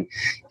seeing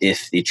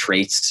if the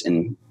traits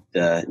in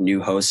the new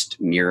host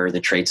mirror the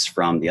traits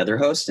from the other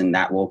host, and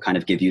that will kind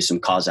of give you some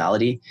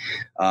causality.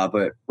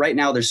 But right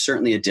now, there's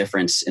certainly a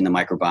difference in the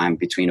microbiome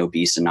between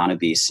obese and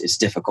non-obese. It's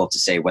difficult to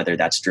say whether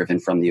that's driven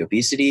from the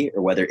obesity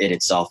or whether it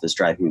itself is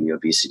driving the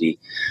obesity.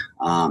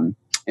 And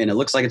it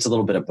looks like it's a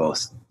little bit of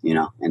both,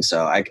 And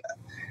so I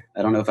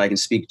don't know if I can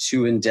speak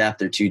too in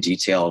depth or too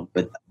detailed,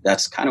 but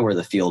that's kind of where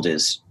the field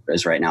is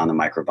right now in the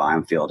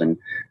microbiome field. And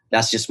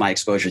that's just my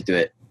exposure to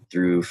it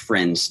through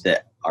friends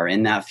that are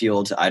in that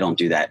field. I don't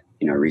do that,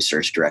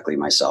 research directly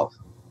myself.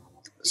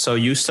 So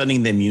you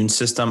studying the immune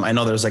system, I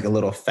know there's like a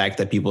little fact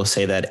that people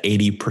say that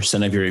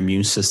 80% of your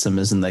immune system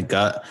is in the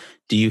gut.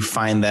 Do you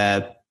find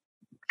that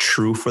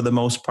true for the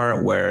most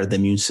part, where the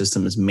immune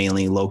system is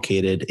mainly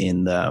located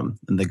in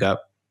the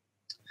gut?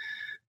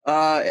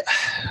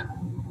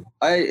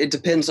 It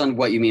depends on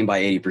what you mean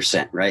by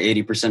 80%, right?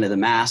 80% of the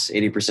mass,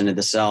 80% of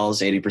the cells,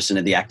 80%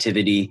 of the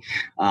activity.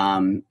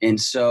 And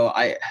so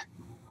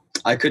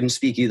I couldn't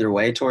speak either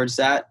way towards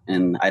that.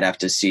 And I'd have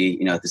to see,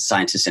 the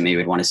scientists in me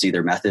would want to see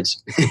their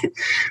methods.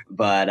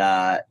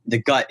 But the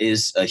gut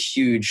is a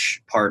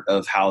huge part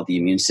of how the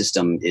immune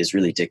system is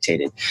really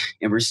dictated.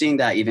 And we're seeing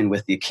that even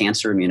with the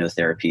cancer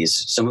immunotherapies.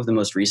 Some of the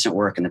most recent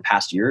work in the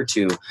past year or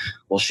two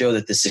will show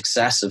that the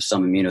success of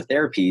some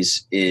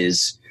immunotherapies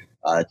is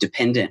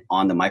dependent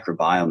on the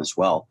microbiome as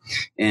well.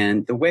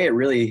 And the way it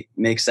really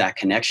makes that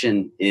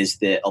connection is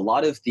that a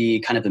lot of the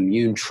kind of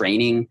immune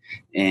training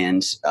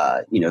and,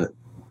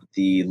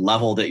 the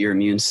level that your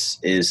immune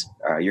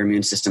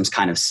system's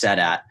kind of set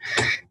at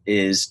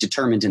is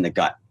determined in the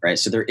gut, right?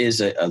 So there is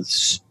a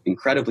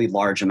incredibly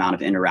large amount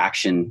of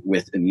interaction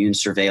with immune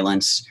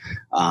surveillance.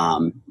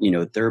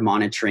 They're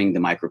monitoring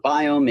the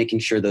microbiome, making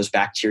sure those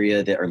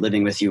bacteria that are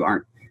living with you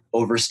aren't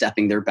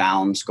overstepping their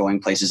bounds, going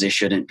places they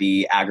shouldn't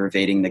be,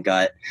 aggravating the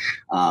gut.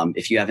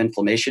 If you have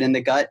inflammation in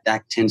the gut,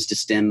 that tends to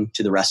stem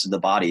to the rest of the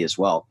body as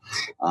well.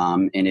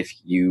 And if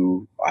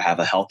you have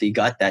a healthy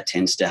gut, that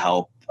tends to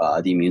help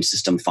the immune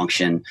system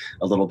function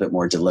a little bit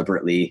more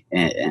deliberately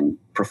and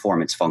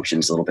perform its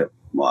functions a little bit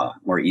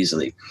more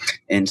easily.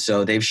 And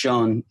so they've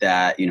shown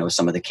that,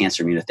 some of the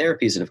cancer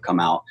immunotherapies that have come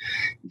out,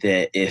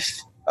 that if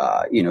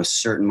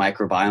certain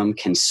microbiome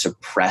can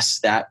suppress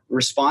that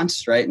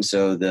response, right? And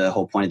so the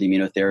whole point of the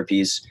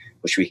immunotherapies,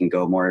 which we can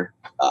go more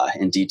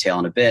in detail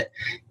in a bit,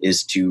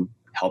 is to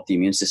help the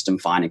immune system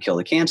find and kill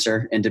the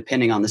cancer. And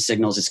depending on the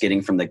signals it's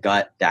getting from the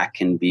gut, that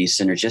can be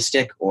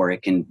synergistic, or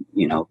it can,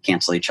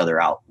 cancel each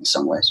other out in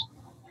some ways.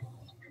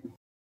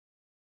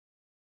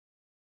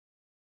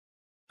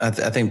 I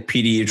think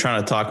PD, you're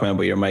trying to talk, man,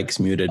 but your mic's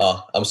muted.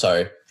 Oh, I'm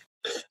sorry.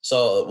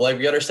 So,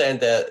 we understand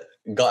that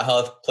gut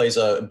health plays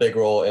a big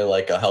role in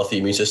like a healthy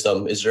immune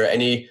system. Is there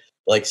any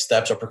like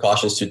steps or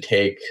precautions to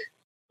take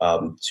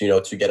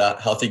to get a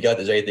healthy gut?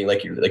 Is there anything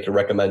like you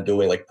recommend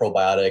doing, like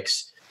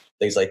probiotics,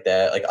 things like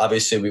that? Like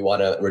obviously we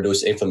want to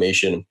reduce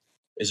inflammation.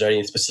 Is there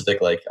any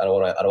specific, like, I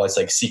don't want to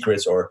say like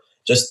secrets, or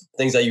just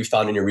things that you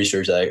found in your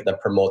research that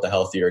promote a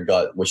healthier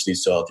gut, which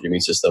leads to a healthier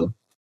immune system?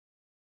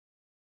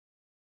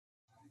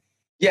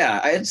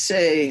 Yeah, I'd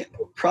say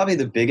probably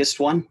the biggest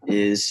one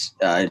is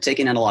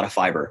taking in a lot of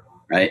fiber,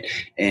 right?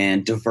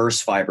 And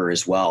diverse fiber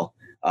as well.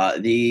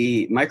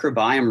 The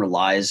microbiome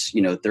relies,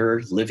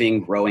 they're living,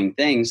 growing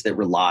things that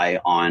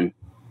rely on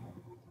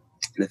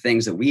the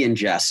things that we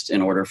ingest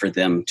in order for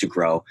them to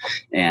grow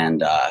and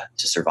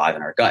to survive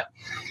in our gut.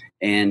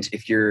 And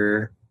if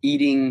you're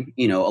eating,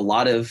 a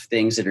lot of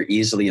things that are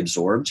easily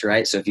absorbed,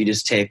 right? So if you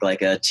just take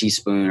like a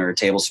teaspoon or a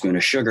tablespoon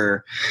of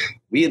sugar,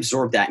 we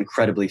absorb that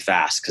incredibly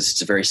fast because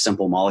it's a very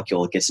simple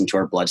molecule. It gets into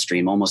our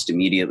bloodstream almost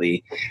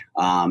immediately.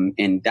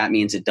 And that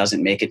means it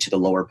doesn't make it to the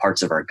lower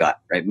parts of our gut,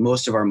 right?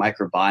 Most of our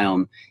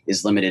microbiome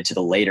is limited to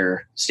the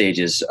later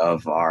stages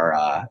of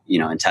our,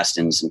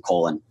 intestines and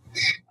colon.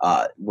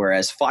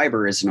 Whereas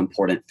fiber is an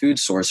important food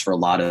source for a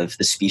lot of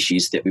the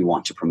species that we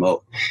want to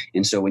promote.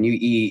 And so when you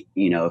eat,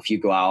 if you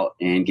go out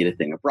and get a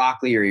thing of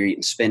broccoli or you're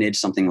eating spinach,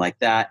 something like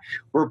that,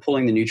 we're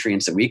pulling the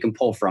nutrients that we can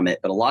pull from it.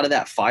 But a lot of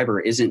that fiber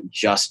isn't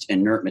just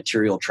inert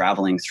material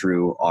traveling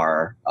through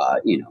our,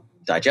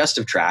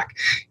 digestive tract.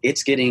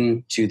 It's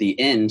getting to the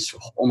ends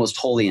almost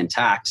wholly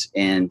intact,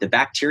 and the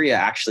bacteria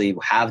actually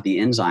have the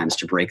enzymes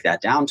to break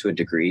that down to a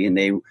degree, and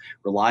they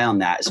rely on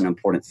that as an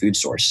important food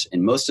source.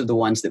 And most of the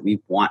ones that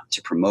we want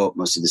to promote,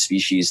 most of the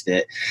species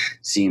that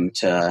seem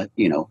to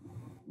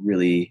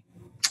really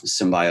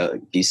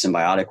be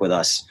symbiotic with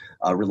us,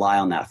 rely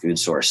on that food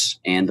source.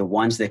 And the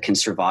ones that can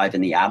survive in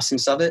the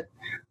absence of it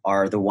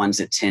are the ones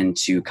that tend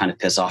to kind of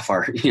piss off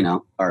our,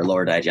 our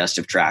lower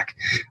digestive tract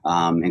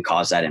and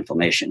cause that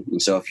inflammation. And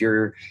so if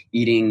you're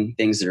eating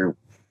things that are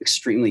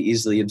extremely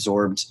easily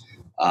absorbed,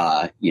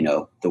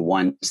 the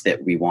ones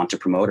that we want to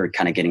promote are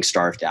kind of getting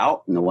starved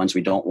out, and the ones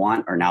we don't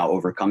want are now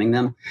overcoming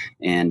them.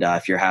 And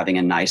if you're having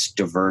a nice,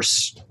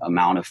 diverse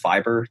amount of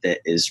fiber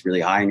that is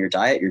really high in your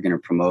diet, you're going to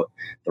promote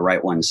the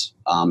right ones.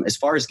 As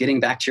far as getting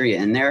bacteria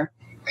in there,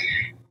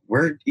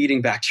 we're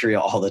eating bacteria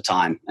all the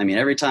time. I mean,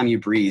 every time you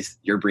breathe,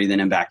 you're breathing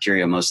in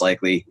bacteria most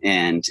likely,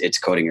 and it's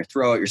coating your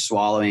throat, you're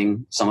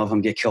swallowing. Some of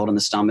them get killed in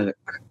the stomach.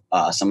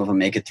 Some of them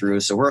make it through.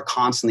 So we're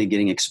constantly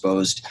getting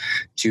exposed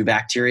to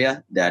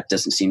bacteria. That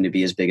doesn't seem to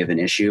be as big of an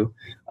issue.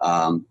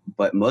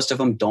 But most of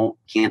them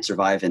can't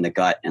survive in the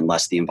gut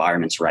unless the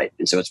environment's right.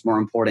 And so it's more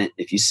important,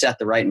 if you set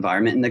the right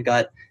environment in the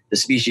gut, the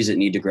species that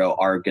need to grow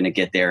are going to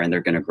get there, and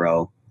they're going to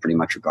grow pretty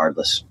much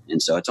regardless.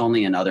 And so it's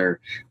only in other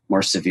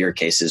more severe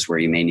cases where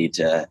you may need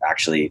to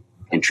actually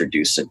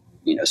introduce a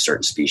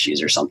certain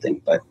species or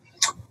something. But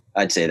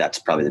I'd say that's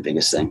probably the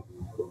biggest thing.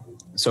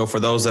 So for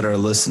those that are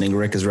listening,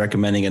 Rick is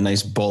recommending a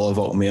nice bowl of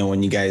oatmeal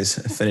when you guys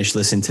finish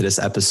listening to this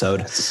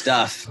episode. That's the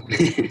stuff.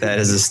 That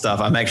is the stuff.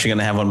 I'm actually going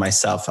to have one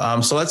myself.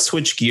 So let's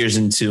switch gears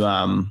into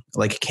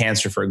like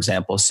cancer, for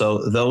example.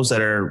 So those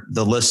that are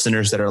the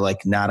listeners that are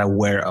like not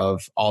aware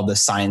of all the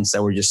science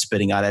that we're just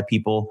spitting out at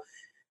people,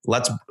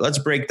 let's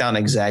break down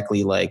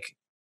exactly like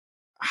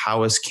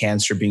how is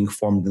cancer being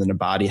formed in the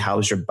body? How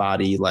is your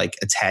body like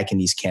attacking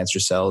these cancer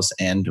cells?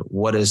 And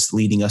what is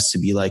leading us to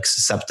be like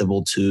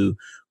susceptible to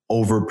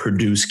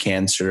overproduce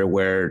cancer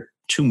where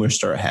tumors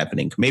start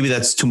happening? Maybe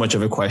that's too much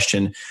of a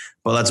question,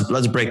 but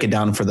let's break it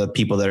down for the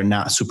people that are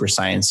not super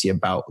sciencey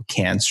about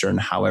cancer and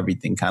how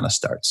everything kind of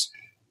starts.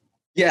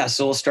 Yeah,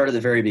 so we'll start at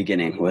the very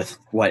beginning with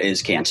what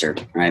is cancer,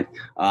 right?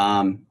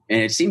 And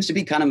it seems to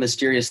be kind of a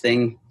mysterious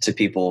thing to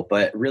people,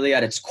 but really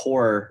at its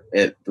core,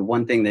 the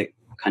one thing that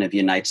kind of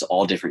unites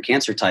all different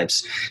cancer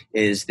types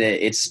is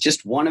that it's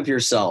just one of your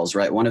cells,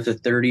 right? One of the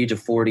 30 to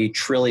 40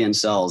 trillion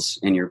cells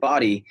in your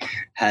body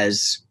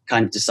has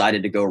kind of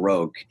decided to go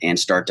rogue and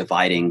start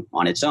dividing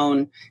on its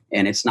own.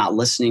 And it's not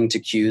listening to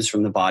cues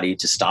from the body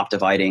to stop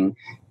dividing.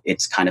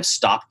 It's kind of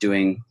stopped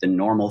doing the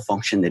normal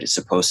function that it's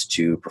supposed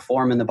to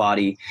perform in the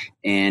body.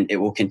 And it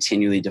will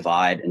continually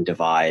divide and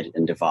divide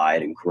and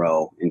divide and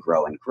grow and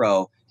grow and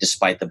grow,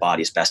 despite the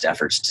body's best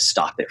efforts to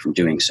stop it from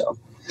doing so.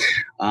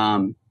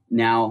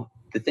 Now,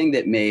 the thing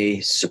that may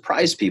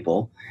surprise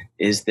people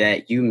is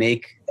that you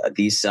make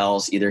these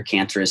cells either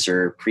cancerous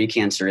or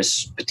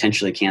precancerous,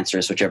 potentially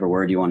cancerous, whichever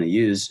word you want to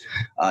use.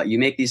 You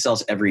make these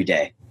cells every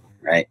day,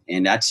 right?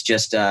 And that's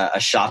just a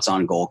shots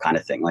on goal kind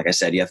of thing. Like I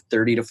said, you have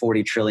 30 to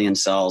 40 trillion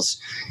cells.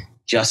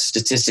 Just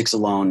statistics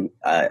alone,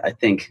 I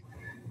think,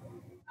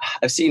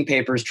 I've seen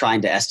papers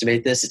trying to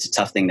estimate this. It's a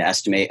tough thing to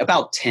estimate.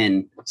 About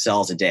 10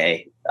 cells a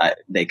day,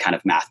 they kind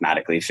of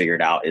mathematically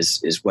figured out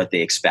is what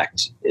they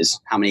expect, is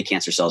how many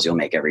cancer cells you'll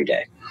make every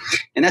day.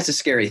 And that's a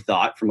scary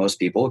thought for most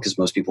people, because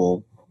most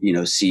people,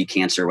 see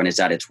cancer when it's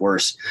at its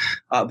worst.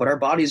 But our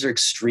bodies are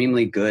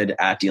extremely good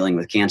at dealing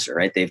with cancer,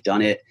 right? They've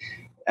done it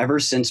ever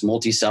since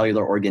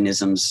multicellular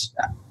organisms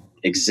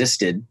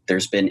existed.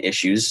 There's been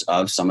issues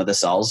of some of the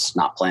cells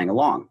not playing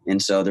along.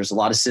 And so there's a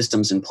lot of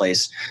systems in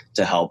place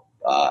to help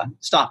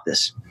stop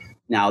this.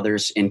 Now,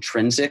 there's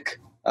intrinsic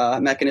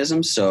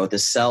mechanisms. So the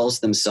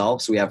cells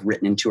themselves, we have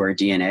written into our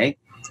DNA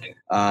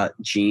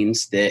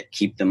genes that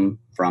keep them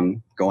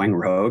from going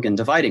rogue and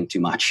dividing too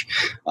much.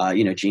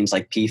 Genes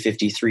like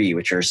P53,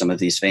 which are some of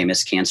these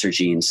famous cancer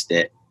genes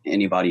that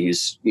anybody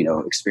who's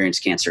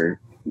experienced cancer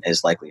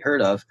has likely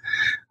heard of.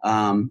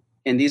 And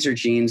these are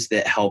genes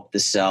that help the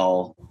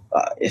cell,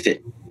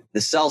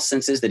 the cell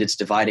senses that it's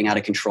dividing out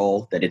of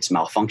control, that it's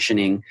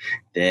malfunctioning,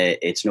 that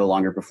it's no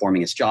longer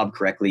performing its job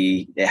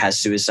correctly. It has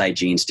suicide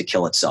genes to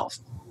kill itself.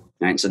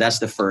 Right? So that's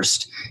the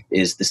first,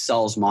 is the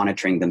cells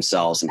monitoring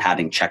themselves and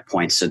having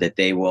checkpoints so that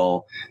they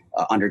will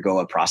undergo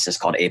a process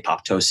called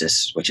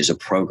apoptosis, which is a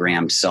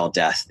programmed cell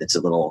death that's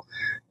a little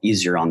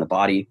easier on the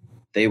body.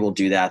 They will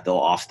do that. They'll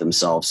off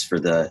themselves for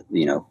the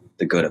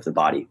good of the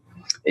body.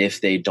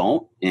 If they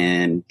don't,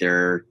 and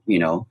they're,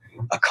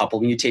 a couple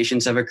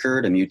mutations have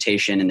occurred, a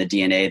mutation in the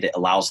DNA that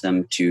allows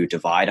them to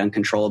divide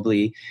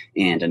uncontrollably,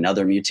 and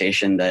another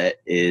mutation that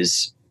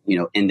is,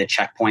 in the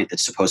checkpoint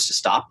that's supposed to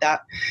stop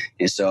that.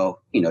 And so,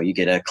 you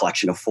get a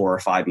collection of 4 or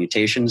 5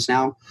 mutations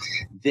now,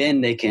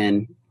 then they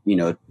can,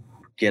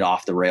 get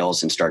off the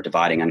rails and start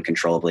dividing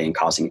uncontrollably and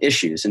causing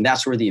issues. And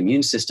that's where the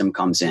immune system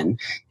comes in.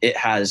 It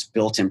has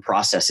built-in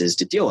processes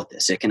to deal with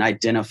this. It can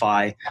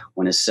identify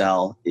when a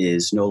cell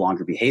is no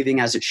longer behaving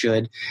as it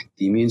should.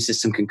 The immune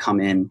system can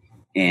come in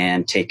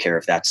and take care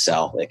of that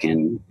cell. It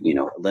can,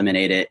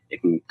 eliminate it.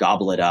 It can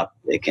gobble it up.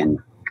 It can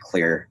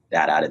clear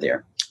that out of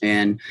there.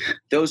 And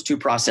those 2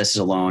 processes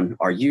alone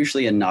are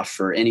usually enough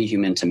for any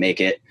human to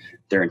make it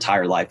their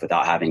entire life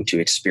without having to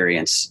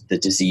experience the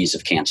disease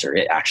of cancer,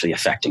 it actually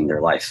affecting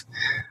their life.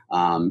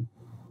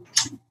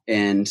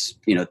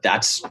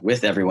 That's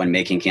with everyone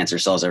making cancer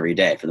cells every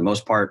day. For the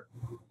most part,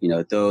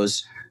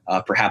 those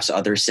perhaps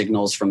other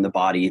signals from the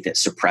body that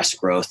suppress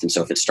growth. And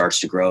so if it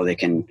starts to grow, they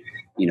can,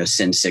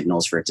 send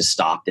signals for it to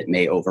stop that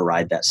may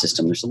override that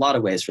system. There's a lot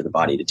of ways for the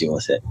body to deal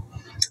with it.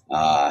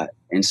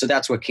 And so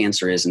that's what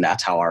cancer is. And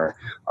that's how our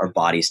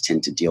bodies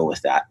tend to deal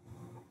with that.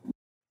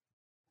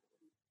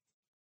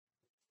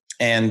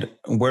 And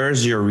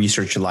where's your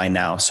research line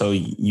now? So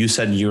you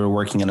said you were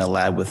working in a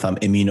lab with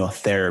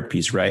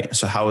immunotherapies, right?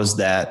 So how is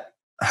that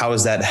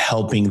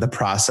helping the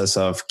process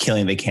of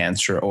killing the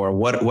cancer? Or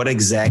what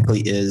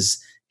exactly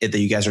is it that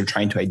you guys are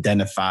trying to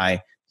identify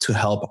to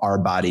help our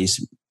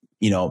bodies,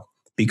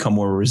 become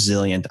more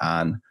resilient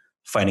on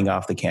fighting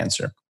off the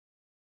cancer?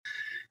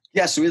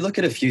 Yeah, so we look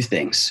at a few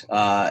things.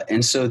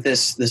 And so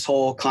this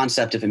whole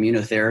concept of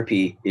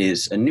immunotherapy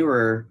is a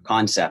newer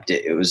concept.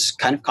 It was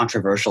kind of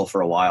controversial for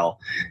a while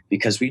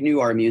because we knew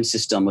our immune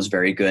system was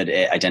very good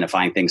at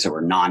identifying things that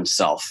were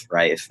non-self,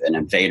 right? If an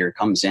invader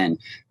comes in,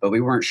 but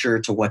we weren't sure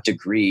to what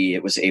degree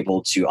it was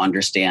able to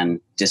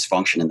understand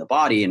dysfunction in the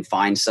body and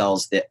find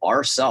cells that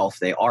are self,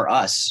 they are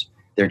us,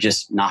 they're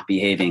just not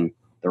behaving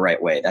the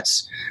right way.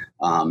 That's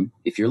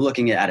if you're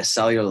looking at a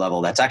cellular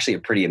level, that's actually a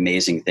pretty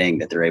amazing thing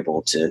that they're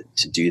able to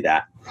do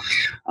that.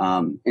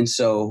 And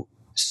so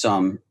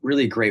some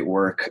really great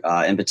work,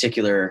 in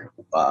particular,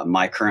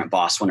 my current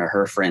boss, one of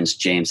her friends,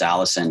 James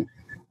Allison,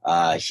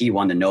 he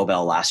won the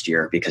Nobel last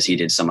year because he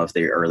did some of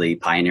the early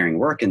pioneering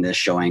work in this,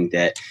 showing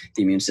that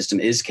the immune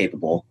system is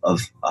capable of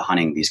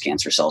hunting these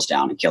cancer cells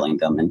down and killing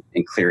them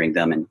and clearing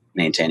them and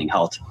maintaining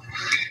health.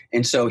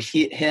 And so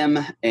him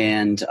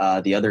and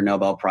the other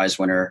Nobel Prize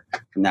winner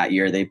from that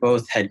year, they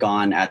both had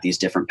gone at these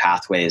different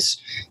pathways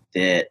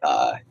that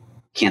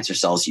cancer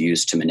cells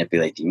use to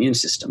manipulate the immune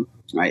system,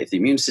 right? If the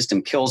immune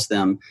system kills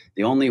them,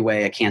 the only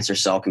way a cancer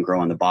cell can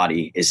grow in the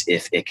body is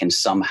if it can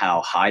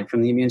somehow hide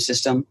from the immune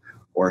system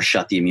or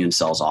shut the immune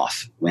cells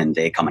off when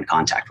they come in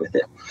contact with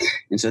it.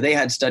 And so they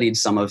had studied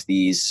some of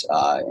these,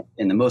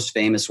 and the most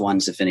famous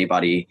ones, if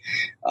anybody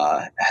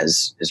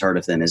has heard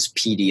of them, is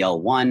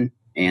PD-L1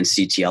 and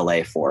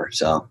CTLA-4.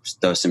 So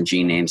those some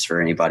gene names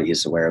for anybody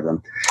who's aware of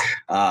them.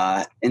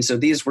 And so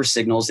these were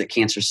signals that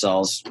cancer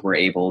cells were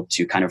able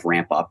to kind of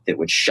ramp up that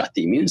would shut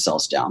the immune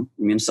cells down.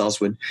 Immune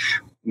cells would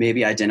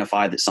maybe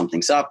identify that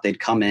something's up, they'd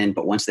come in,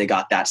 but once they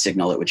got that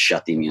signal, it would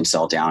shut the immune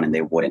cell down and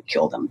they wouldn't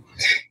kill them.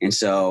 And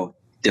so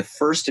the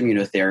first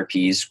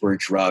immunotherapies were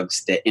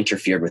drugs that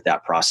interfered with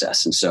that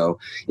process. And so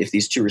if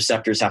these 2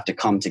 receptors have to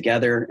come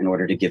together in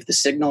order to give the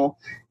signal,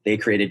 they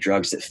created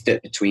drugs that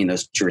fit between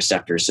those 2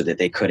 receptors so that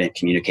they couldn't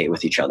communicate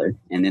with each other.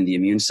 And then the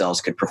immune cells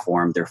could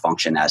perform their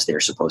function as they're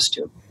supposed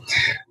to.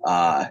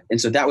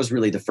 And so that was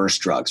really the first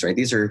drugs, right?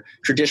 These are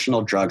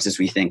traditional drugs as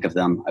we think of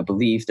them. I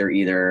believe they're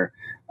either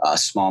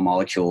small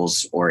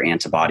molecules or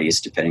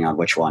antibodies, depending on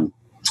which one.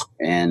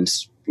 And,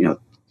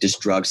 just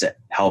drugs that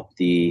help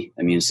the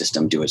immune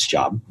system do its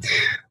job.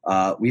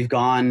 We've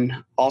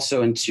gone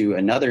also into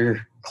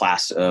another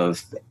class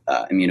of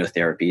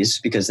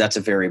immunotherapies, because that's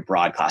a very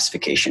broad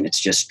classification.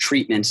 It's just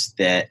treatments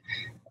that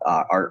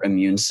are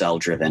immune cell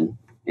driven.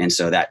 And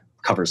so that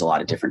covers a lot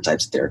of different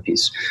types of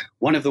therapies.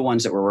 One of the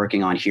ones that we're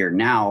working on here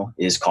now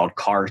is called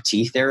CAR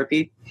T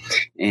therapy.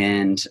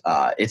 And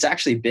it's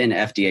actually been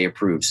FDA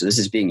approved. So this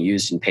is being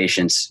used in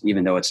patients,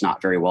 even though it's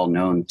not very well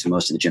known to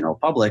most of the general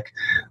public.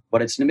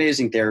 But it's an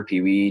amazing therapy.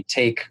 We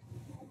take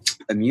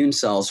immune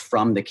cells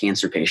from the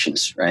cancer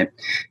patients, right?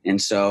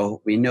 And so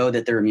we know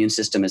that their immune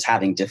system is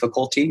having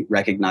difficulty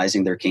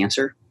recognizing their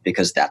cancer,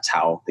 because that's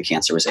how the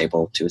cancer was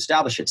able to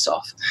establish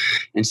itself.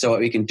 And so what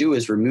we can do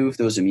is remove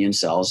those immune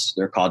cells.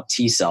 They're called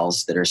T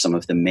cells, that are some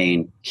of the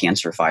main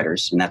cancer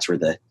fighters. And that's where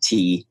the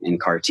T in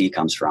CAR T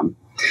comes from.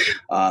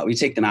 We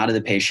take them out of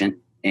the patient,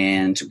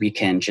 and we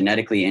can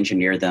genetically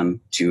engineer them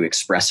to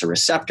express a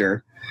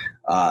receptor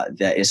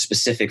that is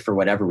specific for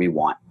whatever we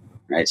want.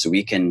 Right. So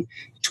we can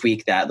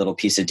tweak that little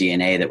piece of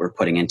DNA that we're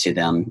putting into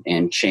them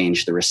and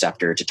change the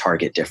receptor to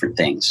target different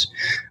things.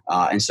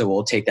 And so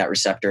we'll take that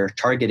receptor,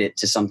 target it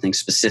to something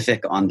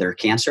specific on their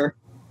cancer,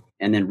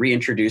 and then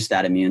reintroduce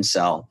that immune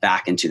cell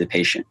back into the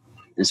patient.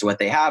 And so what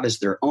they have is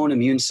their own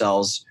immune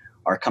cells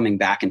are coming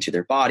back into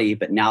their body,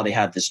 but now they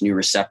have this new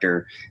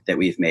receptor that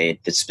we've made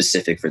that's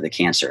specific for the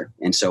cancer.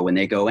 And so when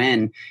they go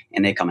in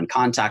and they come in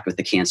contact with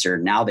the cancer,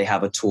 now they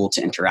have a tool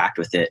to interact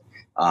with it.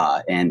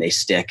 And they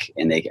stick,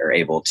 and they are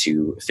able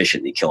to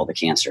efficiently kill the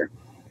cancer.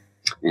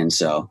 And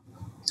so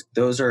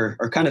those are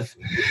kind of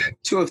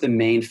two of the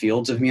main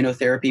fields of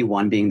immunotherapy,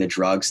 one being the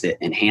drugs that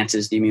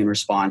enhances the immune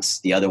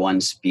response, the other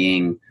ones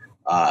being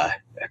a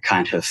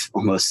kind of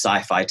almost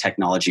sci-fi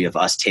technology of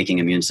us taking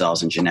immune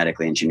cells and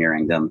genetically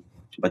engineering them.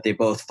 But they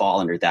both fall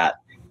under that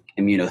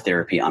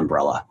immunotherapy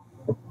umbrella.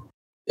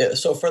 Yeah,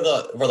 so for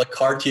the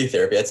CAR T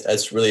therapy,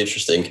 that's really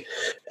interesting.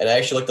 And I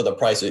actually looked at the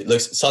price.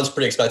 Sounds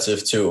pretty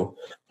expensive too.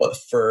 But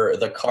for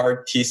the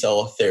CAR T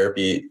cell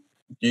therapy,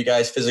 do you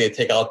guys physically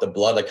take out the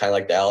blood, like kind of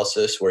like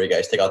dialysis, where you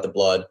guys take out the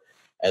blood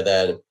and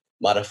then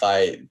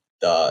modify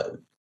the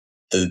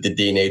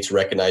DNA to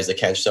recognize the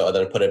cancer cell and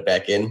then put it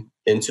back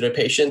into the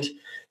patient?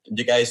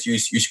 Do you guys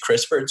use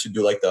CRISPR to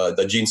do like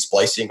the gene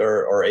splicing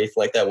or anything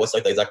like that? What's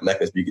like the exact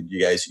mechanism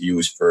you guys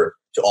use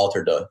to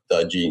alter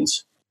the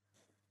genes?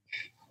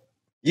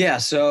 Yeah.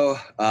 So,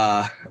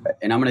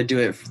 and I'm going to do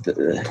it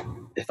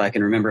if I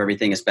can remember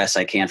everything as best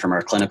I can from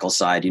our clinical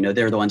side.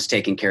 They're the ones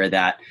taking care of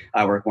that.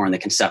 I work more on the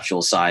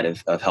conceptual side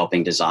of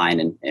helping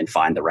design and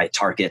find the right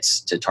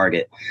targets to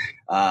target.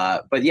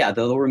 But yeah,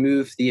 they'll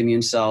remove the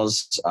immune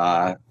cells,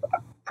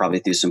 probably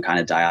through some kind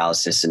of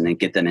dialysis, and then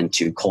get them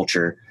into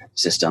culture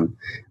system.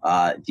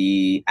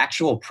 The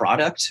actual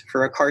product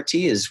for a CAR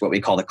T is what we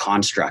call the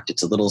construct.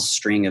 It's a little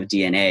string of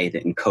DNA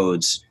that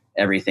encodes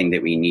everything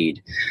that we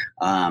need.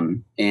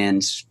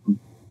 And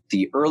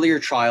the earlier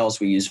trials,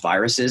 we use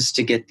viruses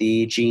to get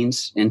the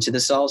genes into the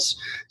cells.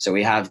 So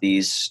we have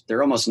these,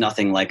 they're almost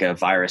nothing like a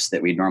virus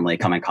that we'd normally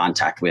come in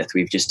contact with.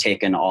 We've just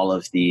taken all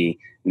of the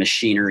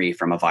machinery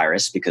from a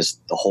virus, because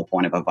the whole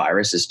point of a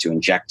virus is to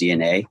inject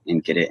DNA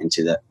and get it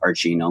into our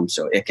genome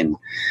so it can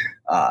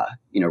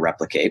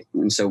replicate.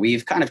 And so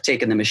we've kind of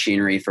taken the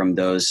machinery from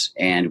those,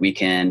 and we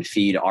can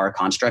feed our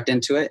construct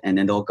into it, and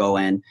then they'll go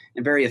in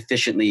and very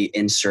efficiently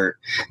insert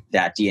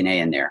that DNA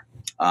in there.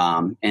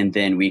 And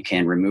then we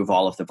can remove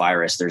all of the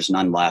virus. There's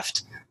none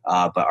left,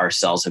 but our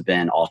cells have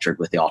been altered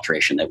with the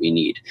alteration that we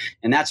need.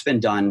 And that's been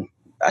done.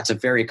 That's a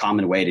very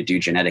common way to do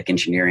genetic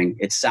engineering.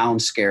 It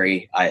sounds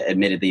scary,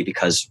 admittedly,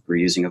 because we're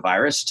using a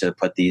virus to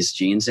put these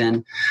genes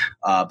in.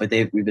 But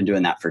we've been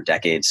doing that for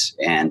decades,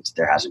 and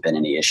there hasn't been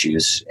any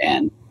issues,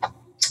 and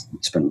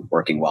it's been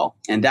working well.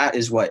 And that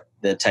is what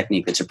the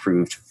technique that's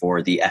approved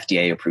for the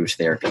FDA-approved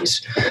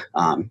therapies.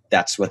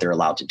 That's what they're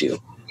allowed to do.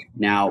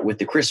 Now, with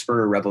the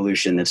CRISPR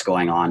revolution that's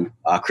going on,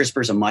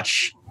 CRISPR is a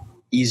much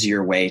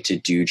easier way to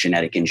do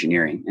genetic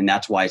engineering. And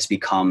that's why it's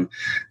become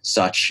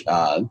such,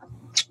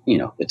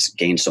 it's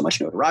gained so much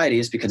notoriety,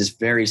 is because it's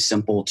very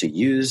simple to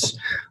use.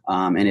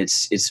 And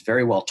it's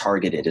very well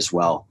targeted as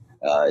well,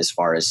 as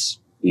far as,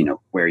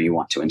 where you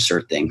want to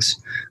insert things.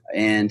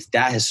 And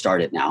that has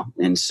started now.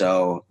 And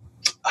so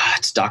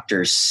it's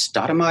Dr.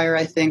 Stoudemire,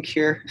 I think,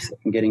 here, if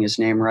I'm getting his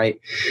name right.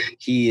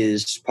 He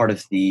is part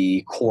of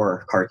the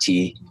core CAR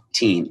T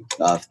team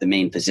of the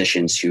main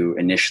physicians who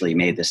initially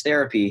made this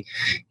therapy.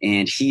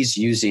 And he's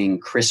using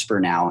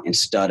CRISPR now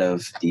instead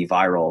of the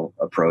viral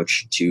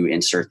approach to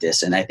insert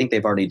this. And I think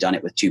they've already done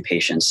it with 2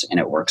 patients, and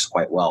it works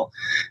quite well.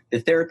 The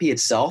therapy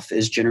itself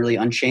is generally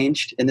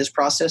unchanged in this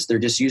process. They're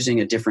just using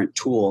a different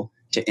tool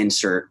to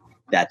insert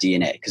that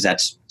DNA, because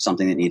that's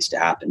something that needs to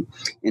happen.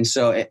 And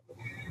so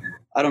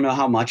I don't know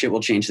how much it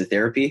will change the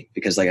therapy,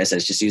 because like I said,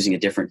 it's just using a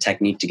different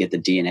technique to get the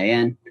DNA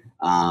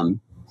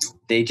in.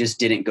 They just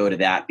didn't go to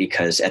that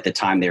because at the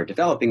time they were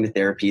developing the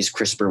therapies,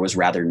 CRISPR was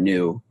rather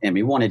new, and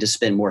we wanted to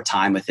spend more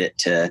time with it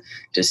to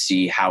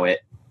see how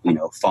it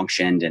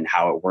functioned and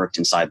how it worked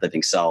inside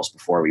living cells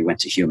before we went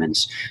to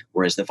humans,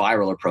 whereas the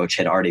viral approach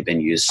had already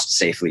been used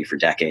safely for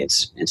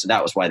decades. And so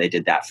that was why they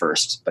did that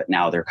first. But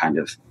now they're kind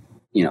of,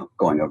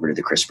 going over to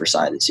the CRISPR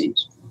side, it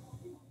seems.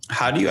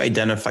 How do you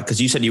identify,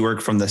 because you said you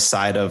work from the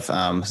side of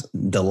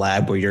the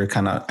lab where you're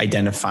kind of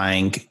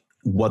identifying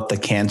what the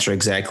cancer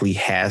exactly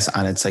has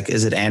on its, like,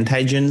 is it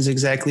antigens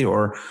exactly,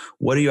 or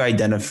what are you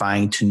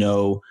identifying to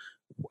know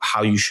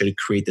how you should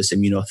create this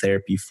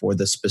immunotherapy for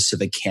the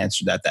specific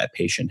cancer that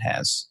patient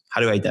has?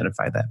 How do you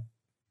identify that?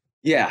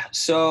 Yeah.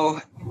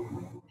 So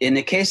in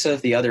the case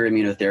of the other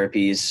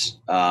immunotherapies,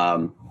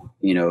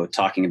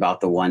 talking about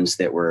the ones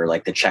that were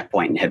like the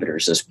checkpoint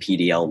inhibitors, those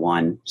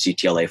PDL1,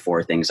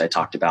 CTLA4 things I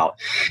talked about.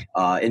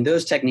 In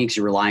those techniques,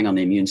 you're relying on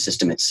the immune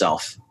system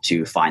itself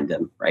to find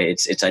them, right?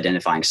 It's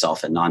identifying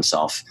self and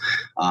non-self.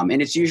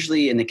 And it's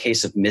usually in the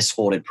case of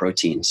misfolded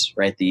proteins,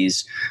 right?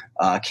 These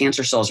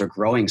cancer cells are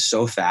growing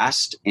so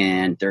fast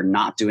and they're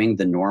not doing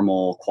the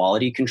normal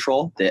quality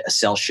control that a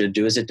cell should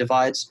do as it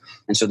divides.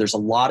 And so there's a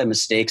lot of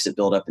mistakes that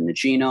build up in the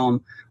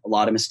genome, a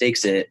lot of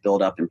mistakes that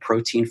build up in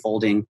protein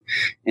folding.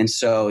 And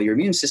so your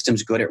immune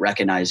system's good at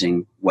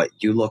recognizing what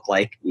you look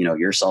like,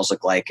 your cells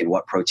look like, and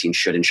what protein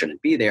should and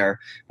shouldn't be there.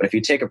 But if you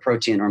take a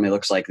protein that normally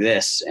looks like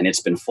this and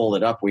it's been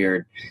folded up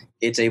weird,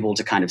 it's able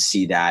to kind of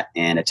see that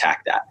and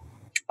attack that.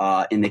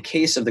 In the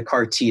case of the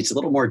CAR T, it's a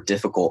little more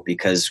difficult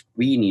because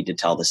we need to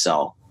tell the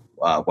cell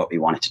what we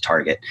want it to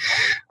target.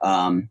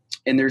 And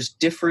there's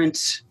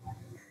different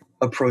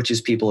approaches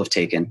people have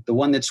taken. The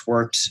one that's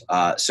worked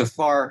so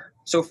far,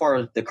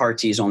 the CAR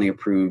T is only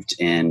approved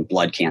in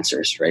blood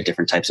cancers, right?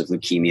 Different types of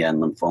leukemia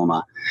and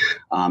lymphoma.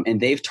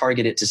 And they've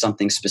targeted to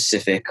something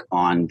specific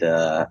on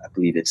I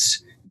believe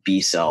it's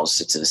B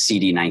cells. It's a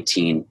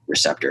CD19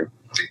 receptor.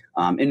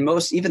 And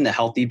even the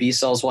healthy B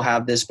cells will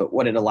have this, but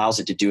what it allows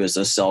it to do is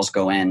those cells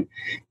go in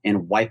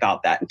and wipe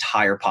out that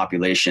entire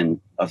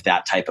population of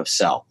that type of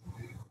cell,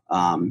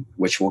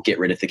 which will get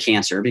rid of the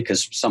cancer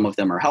because some of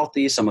them are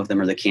healthy, some of them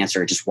are the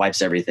cancer. It just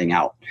wipes everything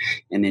out.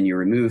 And then you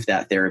remove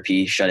that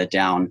therapy, shut it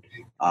down,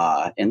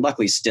 and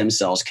luckily stem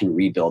cells can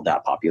rebuild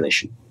that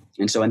population.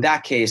 And so in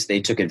that case,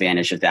 they took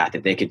advantage of that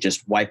they could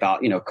just wipe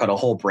out, cut a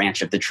whole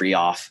branch of the tree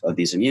off of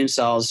these immune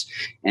cells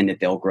and that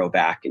they'll grow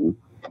back and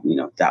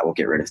that will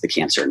get rid of the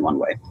cancer in one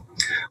way.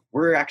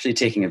 We're actually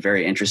taking a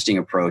very interesting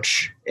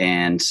approach,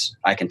 and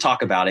I can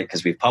talk about it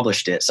because we've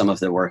published it. Some of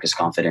the work is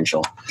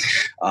confidential.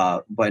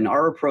 But in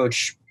our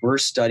approach, we're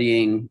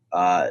studying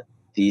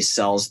these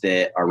cells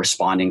that are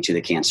responding to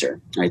the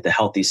cancer, right? The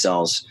healthy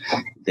cells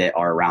that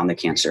are around the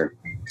cancer.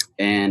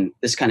 And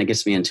this kind of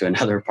gets me into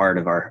another part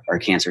of our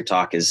cancer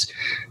talk is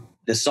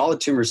the solid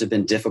tumors have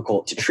been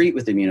difficult to treat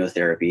with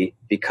immunotherapy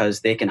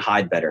because they can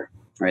hide better.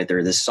 Right,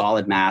 they're this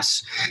solid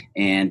mass,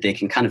 and they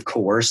can kind of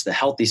coerce the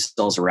healthy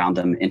cells around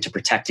them into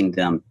protecting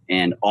them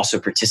and also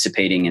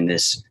participating in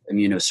this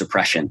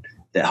immunosuppression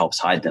that helps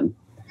hide them.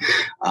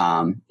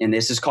 And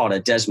this is called a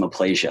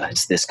desmoplasia.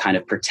 It's this kind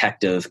of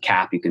protective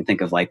cap. You can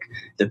think of like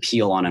the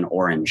peel on an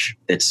orange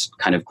that's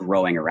kind of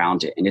growing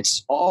around it. And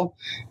it's all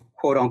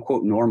quote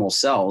unquote normal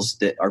cells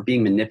that are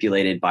being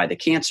manipulated by the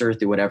cancer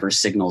through whatever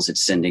signals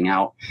it's sending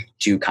out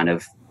to kind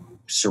of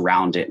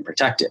surround it and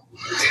protect it.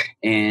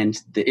 And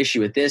the issue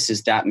with this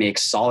is that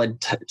makes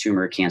solid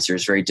tumor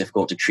cancers very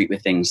difficult to treat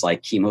with things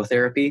like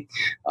chemotherapy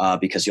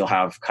because you'll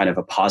have kind of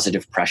a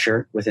positive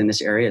pressure within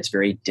this area. It's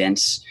very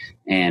dense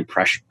and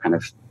pressure, kind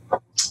of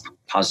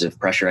positive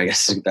pressure, I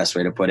guess is the best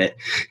way to put it.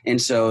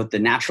 And so the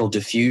natural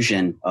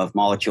diffusion of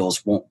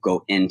molecules won't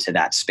go into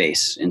that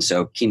space. And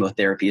so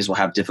chemotherapies will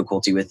have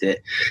difficulty with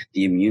it.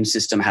 The immune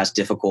system has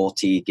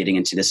difficulty getting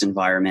into this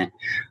environment.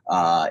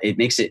 It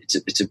makes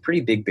it's a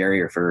pretty big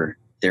barrier for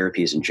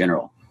therapies in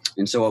general.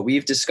 And so what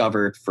we've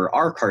discovered for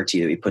our CAR T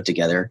that we put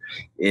together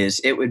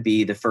is it would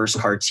be the first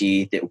CAR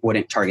T that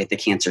wouldn't target the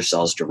cancer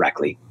cells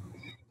directly.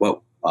 What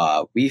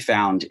we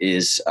found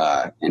is,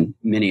 and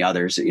many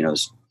others,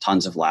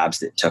 tons of labs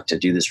that took to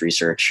do this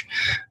research,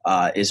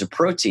 is a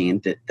protein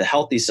that the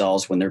healthy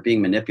cells, when they're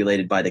being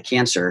manipulated by the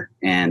cancer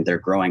and they're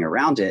growing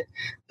around it,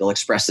 they'll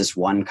express this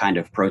one kind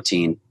of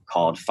protein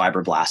called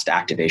fibroblast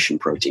activation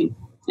protein.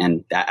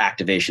 And that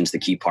activation is the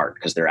key part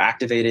because they're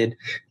activated,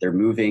 they're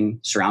moving,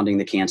 surrounding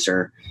the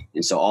cancer.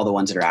 And so all the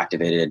ones that are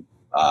activated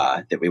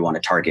that we want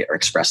to target are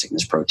expressing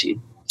this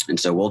protein. And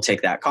so we'll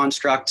take that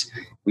construct,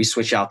 we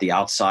switch out the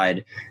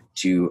outside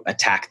to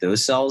attack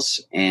those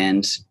cells.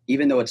 And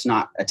even though it's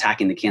not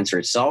attacking the cancer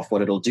itself,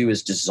 what it'll do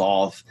is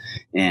dissolve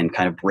and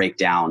kind of break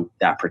down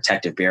that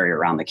protective barrier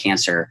around the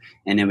cancer.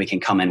 And then we can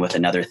come in with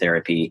another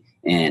therapy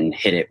and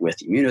hit it with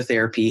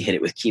immunotherapy, hit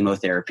it with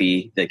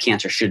chemotherapy. The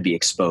cancer should be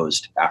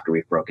exposed after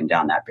we've broken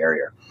down that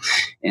barrier.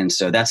 And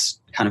so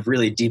that's kind of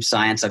really deep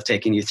science I've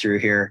taken you through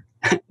here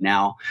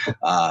now.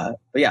 But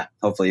yeah,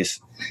 hopefully if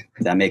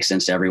that makes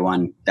sense to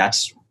everyone,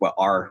 that's what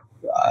our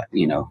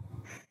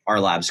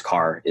lab's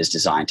CAR is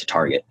designed to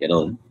target.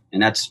 And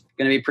that's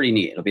going to be pretty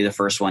neat. It'll be the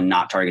first one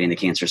not targeting the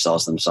cancer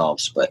cells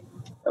themselves, but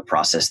a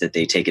process that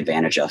they take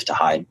advantage of to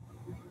hide.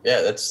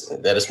 Yeah,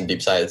 that is some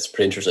deep science.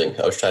 Pretty interesting.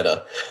 I was trying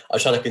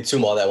to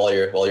consume all that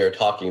while you're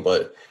talking,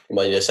 but you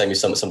might need to send me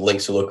some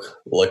links to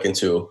look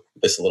into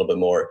this a little bit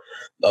more.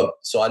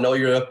 So I know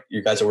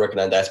you guys are working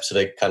on that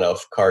specific kind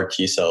of CAR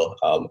T cell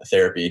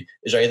therapy.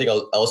 Is there anything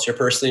else you're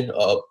personally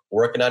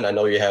working on? I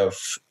know you have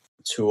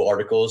 2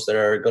 articles that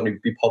are going to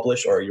be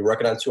published, or you're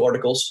working on 2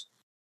 articles.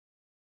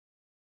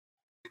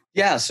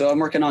 Yeah, so I'm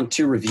working on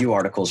 2 review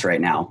articles right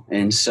now.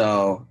 And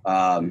so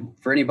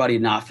for anybody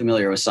not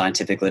familiar with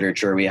scientific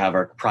literature, we have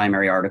our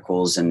primary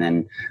articles and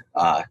then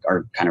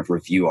our kind of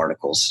review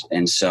articles.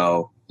 And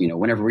so,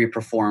 whenever we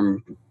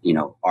perform,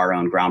 our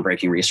own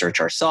groundbreaking research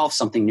ourselves,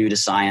 something new to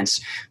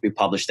science, we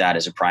publish that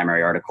as a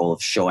primary article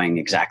of showing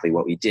exactly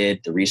what we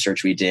did, the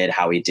research we did,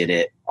 how we did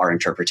it, our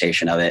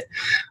interpretation of it.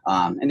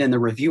 And then the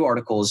review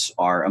articles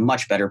are a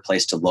much better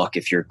place to look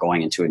if you're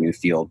going into a new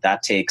field.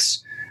 That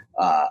takes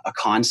a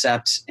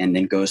concept and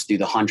then goes through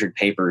the 100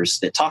 papers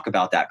that talk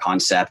about that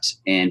concept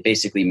and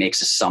basically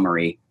makes a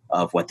summary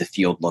of what the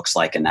field looks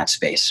like in that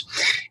space.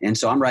 And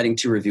so I'm writing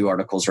 2 review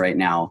articles right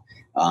now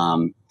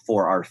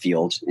for our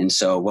field. And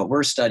so what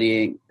we're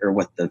studying, or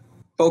what the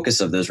focus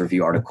of those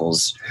review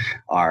articles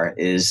are,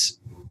 is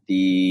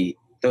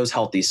those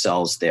healthy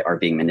cells that are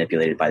being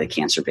manipulated by the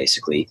cancer,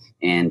 basically,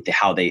 and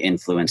how they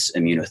influence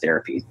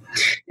immunotherapy.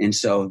 And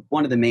so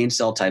one of the main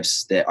cell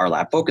types that our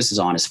lab focuses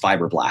on is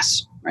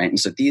fibroblasts, right? And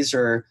so these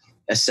are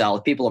a cell.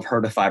 If people have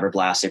heard of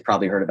fibroblasts, they've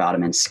probably heard about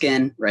them in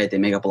skin, right? They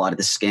make up a lot of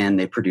the skin.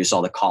 They produce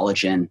all the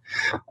collagen,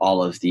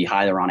 all of the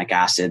hyaluronic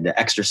acid, the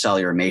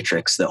extracellular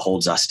matrix that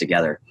holds us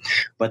together.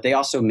 But they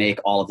also make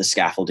all of the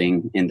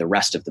scaffolding in the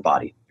rest of the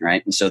body,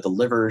 right? And so the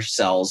liver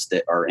cells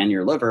that are in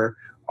your liver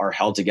are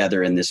held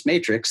together in this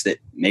matrix that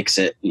makes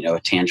it, a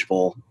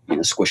tangible,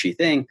 squishy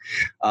thing.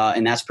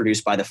 And that's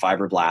produced by the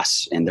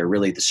fibroblasts, and they're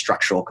really the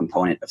structural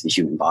component of the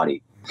human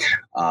body.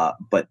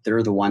 But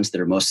they're the ones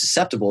that are most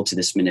susceptible to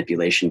this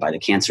manipulation by the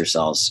cancer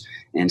cells.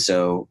 And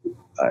so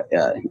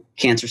a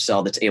cancer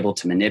cell that's able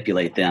to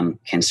manipulate them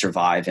can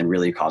survive and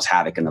really cause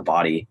havoc in the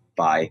body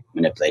by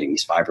manipulating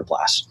these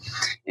fibroblasts.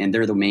 And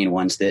they're the main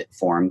ones that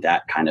form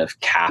that kind of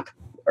cap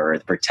or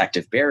the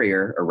protective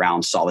barrier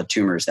around solid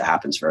tumors that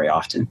happens very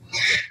often.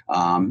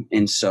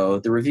 And so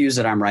the reviews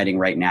that I'm writing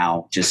right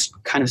now just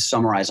kind of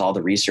summarize all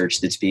the research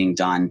that's being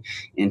done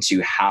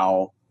into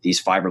how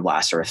these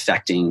fibroblasts are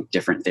affecting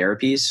different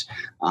therapies,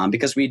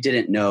 because we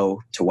didn't know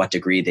to what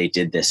degree they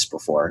did this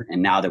before.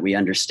 And now that we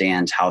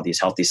understand how these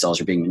healthy cells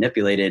are being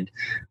manipulated,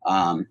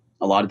 a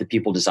lot of the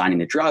people designing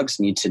the drugs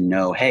need to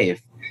know, hey,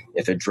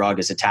 if a drug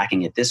is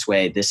attacking it this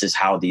way, this is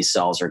how these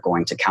cells are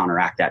going to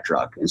counteract that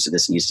drug. And so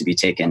this needs to be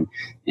taken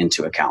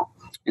into account.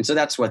 And so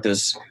that's what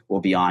those will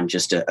be on,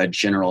 just a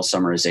general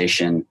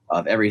summarization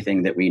of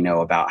everything that we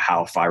know about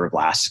how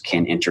fibroblasts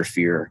can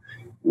interfere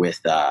with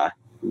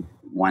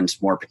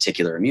one's more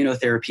particular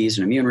immunotherapies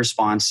and immune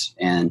response,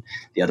 and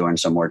the other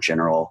one's a more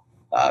general,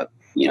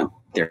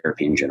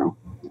 therapy in general.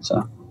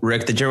 So,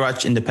 Rick, did you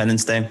watch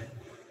Independence Day?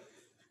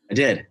 I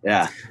did.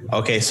 Yeah.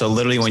 Okay. So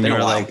literally when you were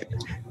like,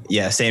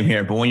 yeah, same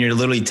here. But when you're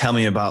literally telling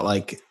me about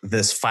like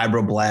this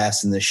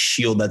fibroblast and the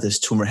shield that this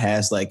tumor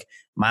has, like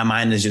my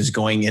mind is just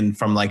going in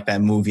from like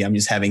that movie. I'm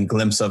just having a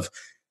glimpse of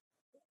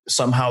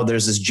somehow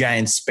there's this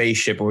giant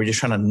spaceship where we're just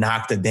trying to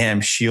knock the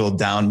damn shield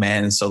down,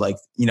 man. And so like,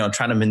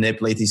 trying to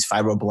manipulate these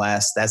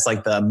fibroblasts, that's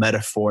like the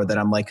metaphor that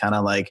I'm like kind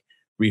of like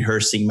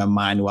rehearsing in my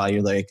mind while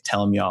you're like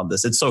telling me all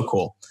this. It's so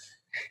cool.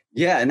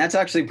 Yeah. And that's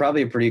actually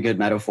probably a pretty good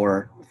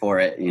metaphor for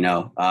it.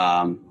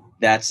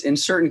 That's in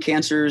certain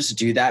cancers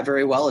do that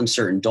very well and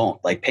certain don't.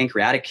 Like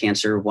pancreatic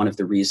cancer, one of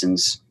the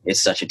reasons it's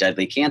such a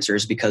deadly cancer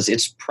is because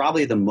it's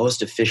probably the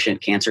most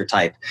efficient cancer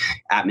type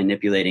at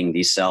manipulating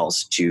these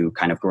cells to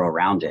kind of grow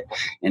around it.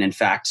 And in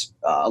fact,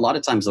 a lot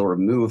of times they'll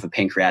remove a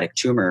pancreatic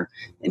tumor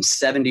and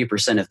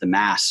 70% of the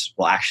mass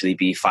will actually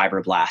be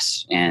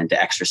fibroblasts and the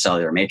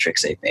extracellular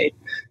matrix they've made.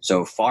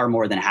 So far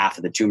more than half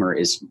of the tumor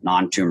is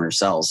non-tumor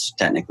cells,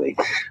 technically.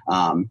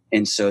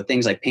 And so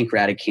things like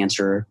pancreatic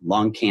cancer,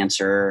 lung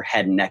cancer,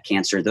 head and neck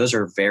cancer, those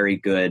are very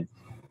good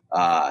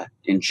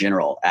in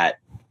general at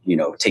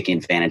taking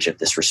advantage of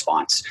this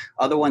response.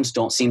 Other ones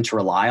don't seem to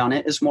rely on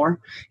it as more,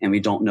 and we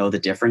don't know the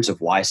difference of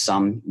why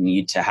some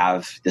need to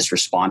have this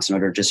response in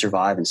order to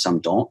survive and some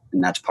don't.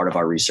 And that's part of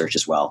our research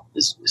as well,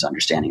 is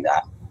understanding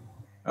that.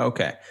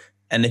 Okay.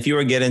 And if you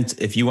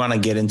want to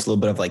get into a little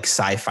bit of like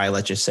sci-fi,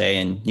 let's just say,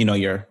 and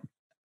your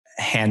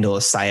handle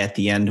is sci at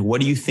the end, what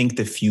do you think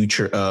the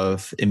future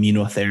of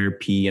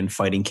immunotherapy and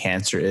fighting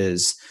cancer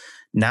is?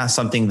 Not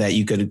something that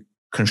you could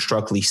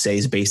constructively say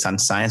is based on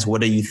science. What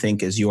do you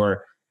think is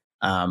your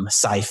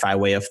sci-fi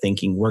way of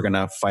thinking we're going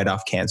to fight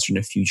off cancer in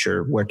the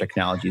future, where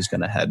technology is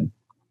going to head?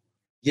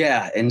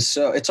 Yeah. And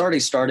so it's already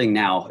starting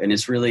now. And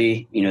it's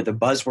really, the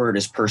buzzword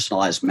is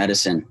personalized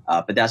medicine,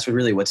 but that's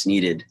really what's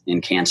needed in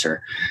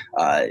cancer.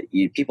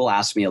 People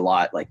ask me a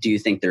lot, like, do you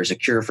think there's a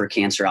cure for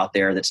cancer out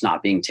there that's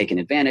not being taken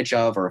advantage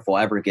of, or if we'll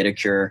ever get a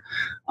cure?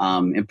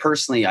 And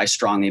personally, I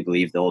strongly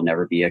believe there will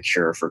never be a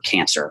cure for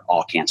cancer,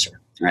 all cancer,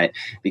 right?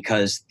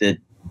 Because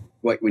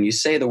when you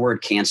say the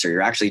word cancer,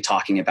 you're actually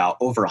talking about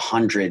over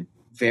 100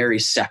 very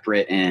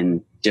separate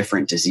and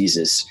different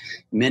diseases,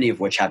 many of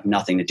which have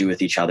nothing to do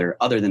with each other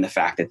than the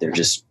fact that they're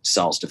just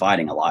cells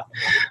dividing a lot.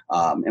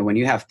 And when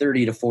you have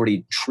 30 to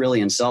 40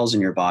 trillion cells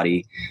in your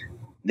body,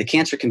 the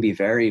cancer can be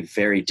very,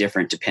 very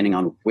different depending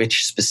on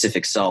which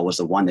specific cell was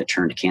the one that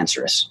turned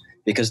cancerous,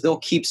 because they'll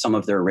keep some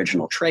of their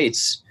original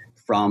traits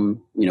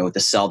from, the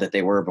cell that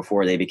they were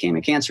before they became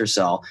a cancer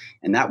cell.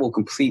 And that will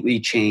completely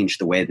change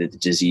the way that the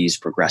disease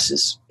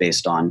progresses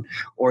based on,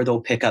 or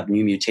they'll pick up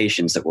new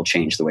mutations that will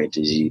change the way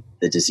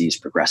the disease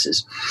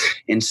progresses.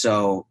 And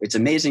so it's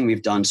amazing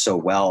we've done so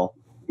well,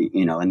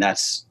 and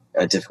that's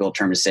a difficult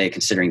term to say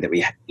considering that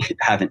we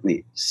haven't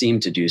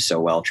seemed to do so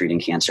well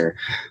treating cancer.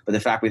 But the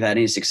fact we've had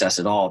any success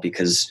at all,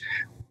 because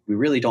we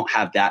really don't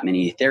have that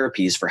many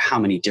therapies for how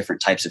many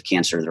different types of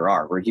cancer there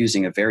are. We're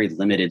using a very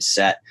limited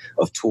set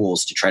of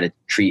tools to try to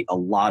treat a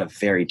lot of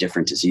very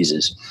different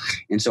diseases.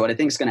 And so what I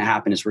think is going to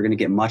happen is we're going to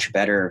get much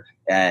better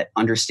at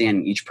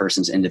understanding each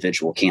person's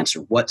individual cancer.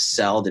 What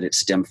cell did it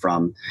stem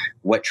from?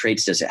 What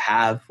traits does it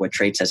have? What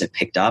traits has it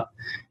picked up?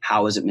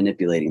 How is it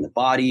manipulating the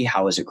body?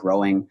 How is it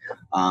growing?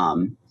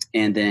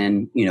 And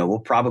then, we'll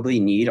probably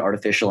need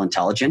artificial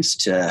intelligence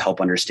to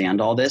help understand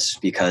all this,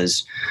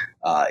 because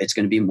it's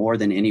going to be more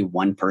than any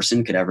one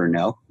person could ever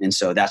know. And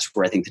so that's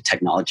where I think the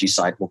technology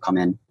side will come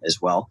in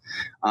as well.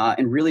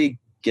 And really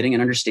getting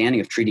an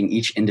understanding of treating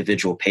each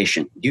individual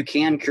patient. You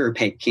can cure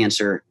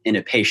cancer in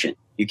a patient.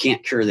 You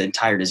can't cure the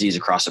entire disease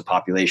across a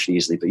population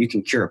easily, but you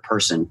can cure a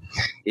person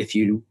if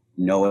you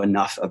know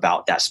enough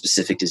about that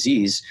specific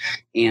disease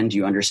and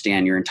you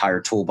understand your entire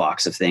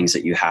toolbox of things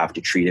that you have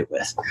to treat it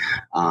with.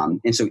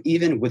 And so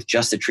even with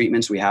just the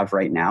treatments we have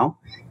right now,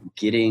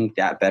 getting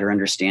that better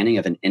understanding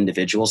of an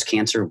individual's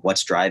cancer,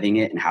 what's driving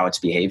it and how it's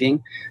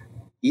behaving,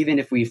 even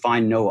if we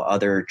find no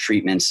other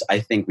treatments, I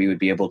think we would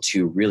be able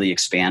to really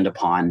expand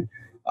upon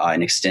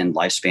and extend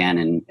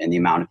lifespan and the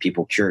amount of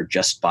people cured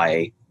just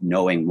by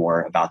knowing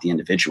more about the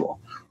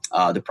individual.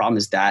 The problem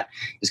is that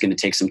it's going to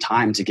take some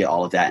time to get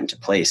all of that into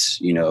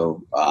place.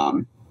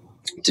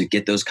 To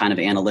get those kind of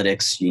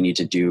analytics, you need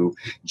to do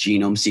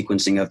genome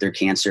sequencing of their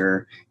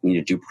cancer. You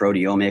need to do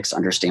proteomics,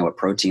 understand what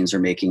proteins are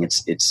making.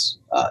 It's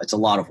a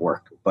lot of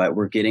work, but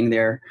we're getting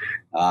there.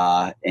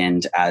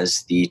 And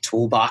as the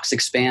toolbox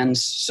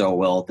expands, so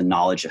will the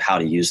knowledge of how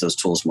to use those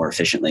tools more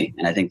efficiently.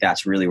 And I think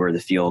that's really where the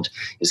field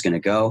is going to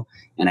go.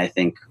 And I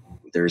think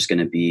there's going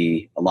to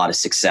be a lot of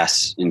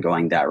success in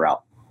going that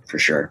route. For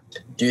sure.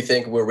 Do you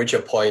think we'll reach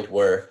a point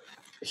where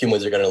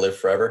humans are going to live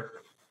forever?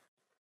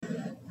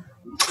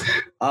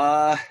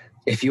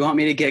 If you want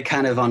me to get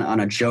kind of on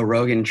a Joe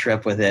Rogan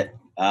trip with it,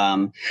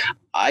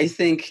 I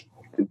think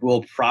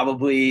we'll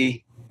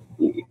probably,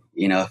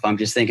 if I'm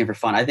just thinking for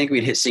fun, I think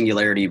we'd hit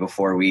singularity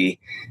before we,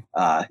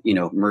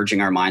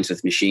 merging our minds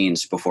with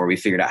machines before we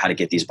figured out how to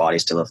get these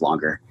bodies to live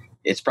longer.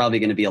 It's probably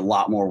going to be a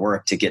lot more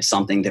work to get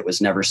something that was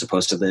never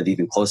supposed to live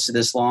even close to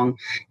this long,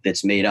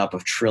 that's made up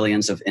of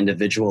trillions of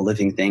individual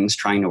living things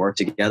trying to work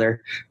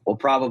together. We'll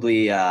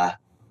probably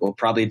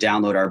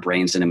download our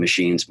brains into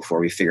machines before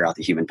we figure out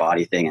the human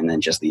body thing, and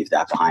then just leave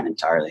that behind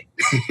entirely.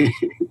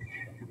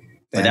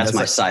 But that's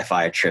my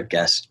sci-fi trip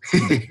guess.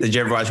 Did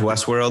you ever watch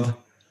Westworld?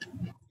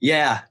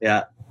 Yeah.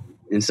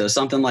 And so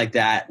something like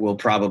that will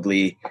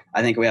probably,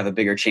 I think we have a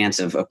bigger chance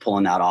of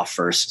pulling that off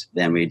first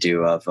than we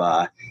do of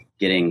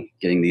getting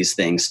these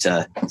things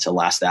to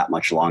last that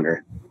much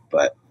longer.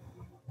 But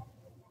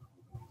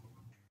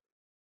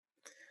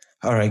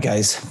all right,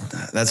 guys,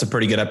 that's a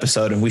pretty good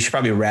episode, and we should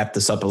probably wrap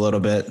this up a little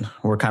bit.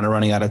 We're kind of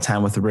running out of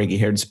time with the Ricky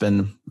here. It's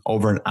been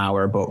over an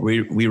hour, but we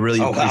really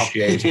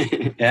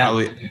appreciate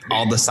probably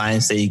all the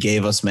science that you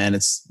gave us, man.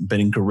 It's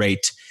been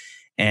great.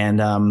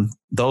 And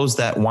those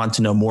that want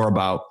to know more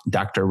about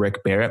Dr.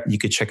 Rick Barrett, you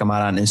could check him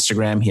out on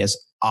Instagram. He has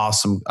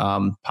awesome,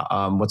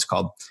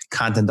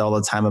 content all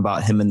the time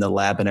about him in the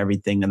lab and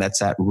everything. And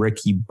that's at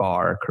Ricky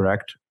Bar,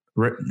 correct?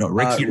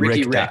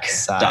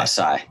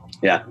 RickyRick.sci.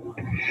 Yeah.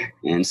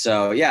 And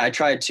so, I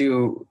try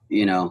to,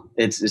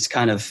 it's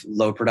kind of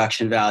low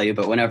production value,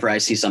 but whenever I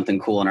see something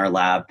cool in our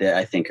lab that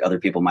I think other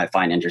people might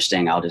find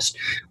interesting, I'll just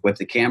whip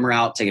the camera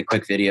out, take a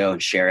quick video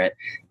and share it.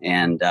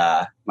 And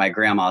my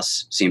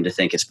grandmas seem to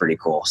think it's pretty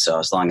cool. So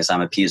as long as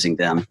I'm appeasing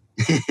them.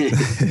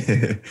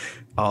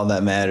 All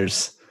that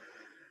matters.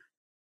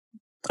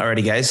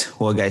 Alrighty, guys.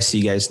 Well, guys, see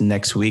you guys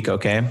next week.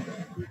 Okay.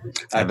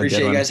 I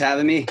appreciate you guys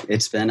having me.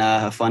 It's been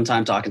a fun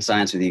time talking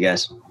science with you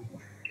guys.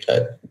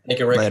 Thank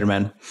you, Rick. Later,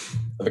 man.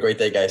 Have a great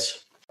day,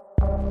 guys.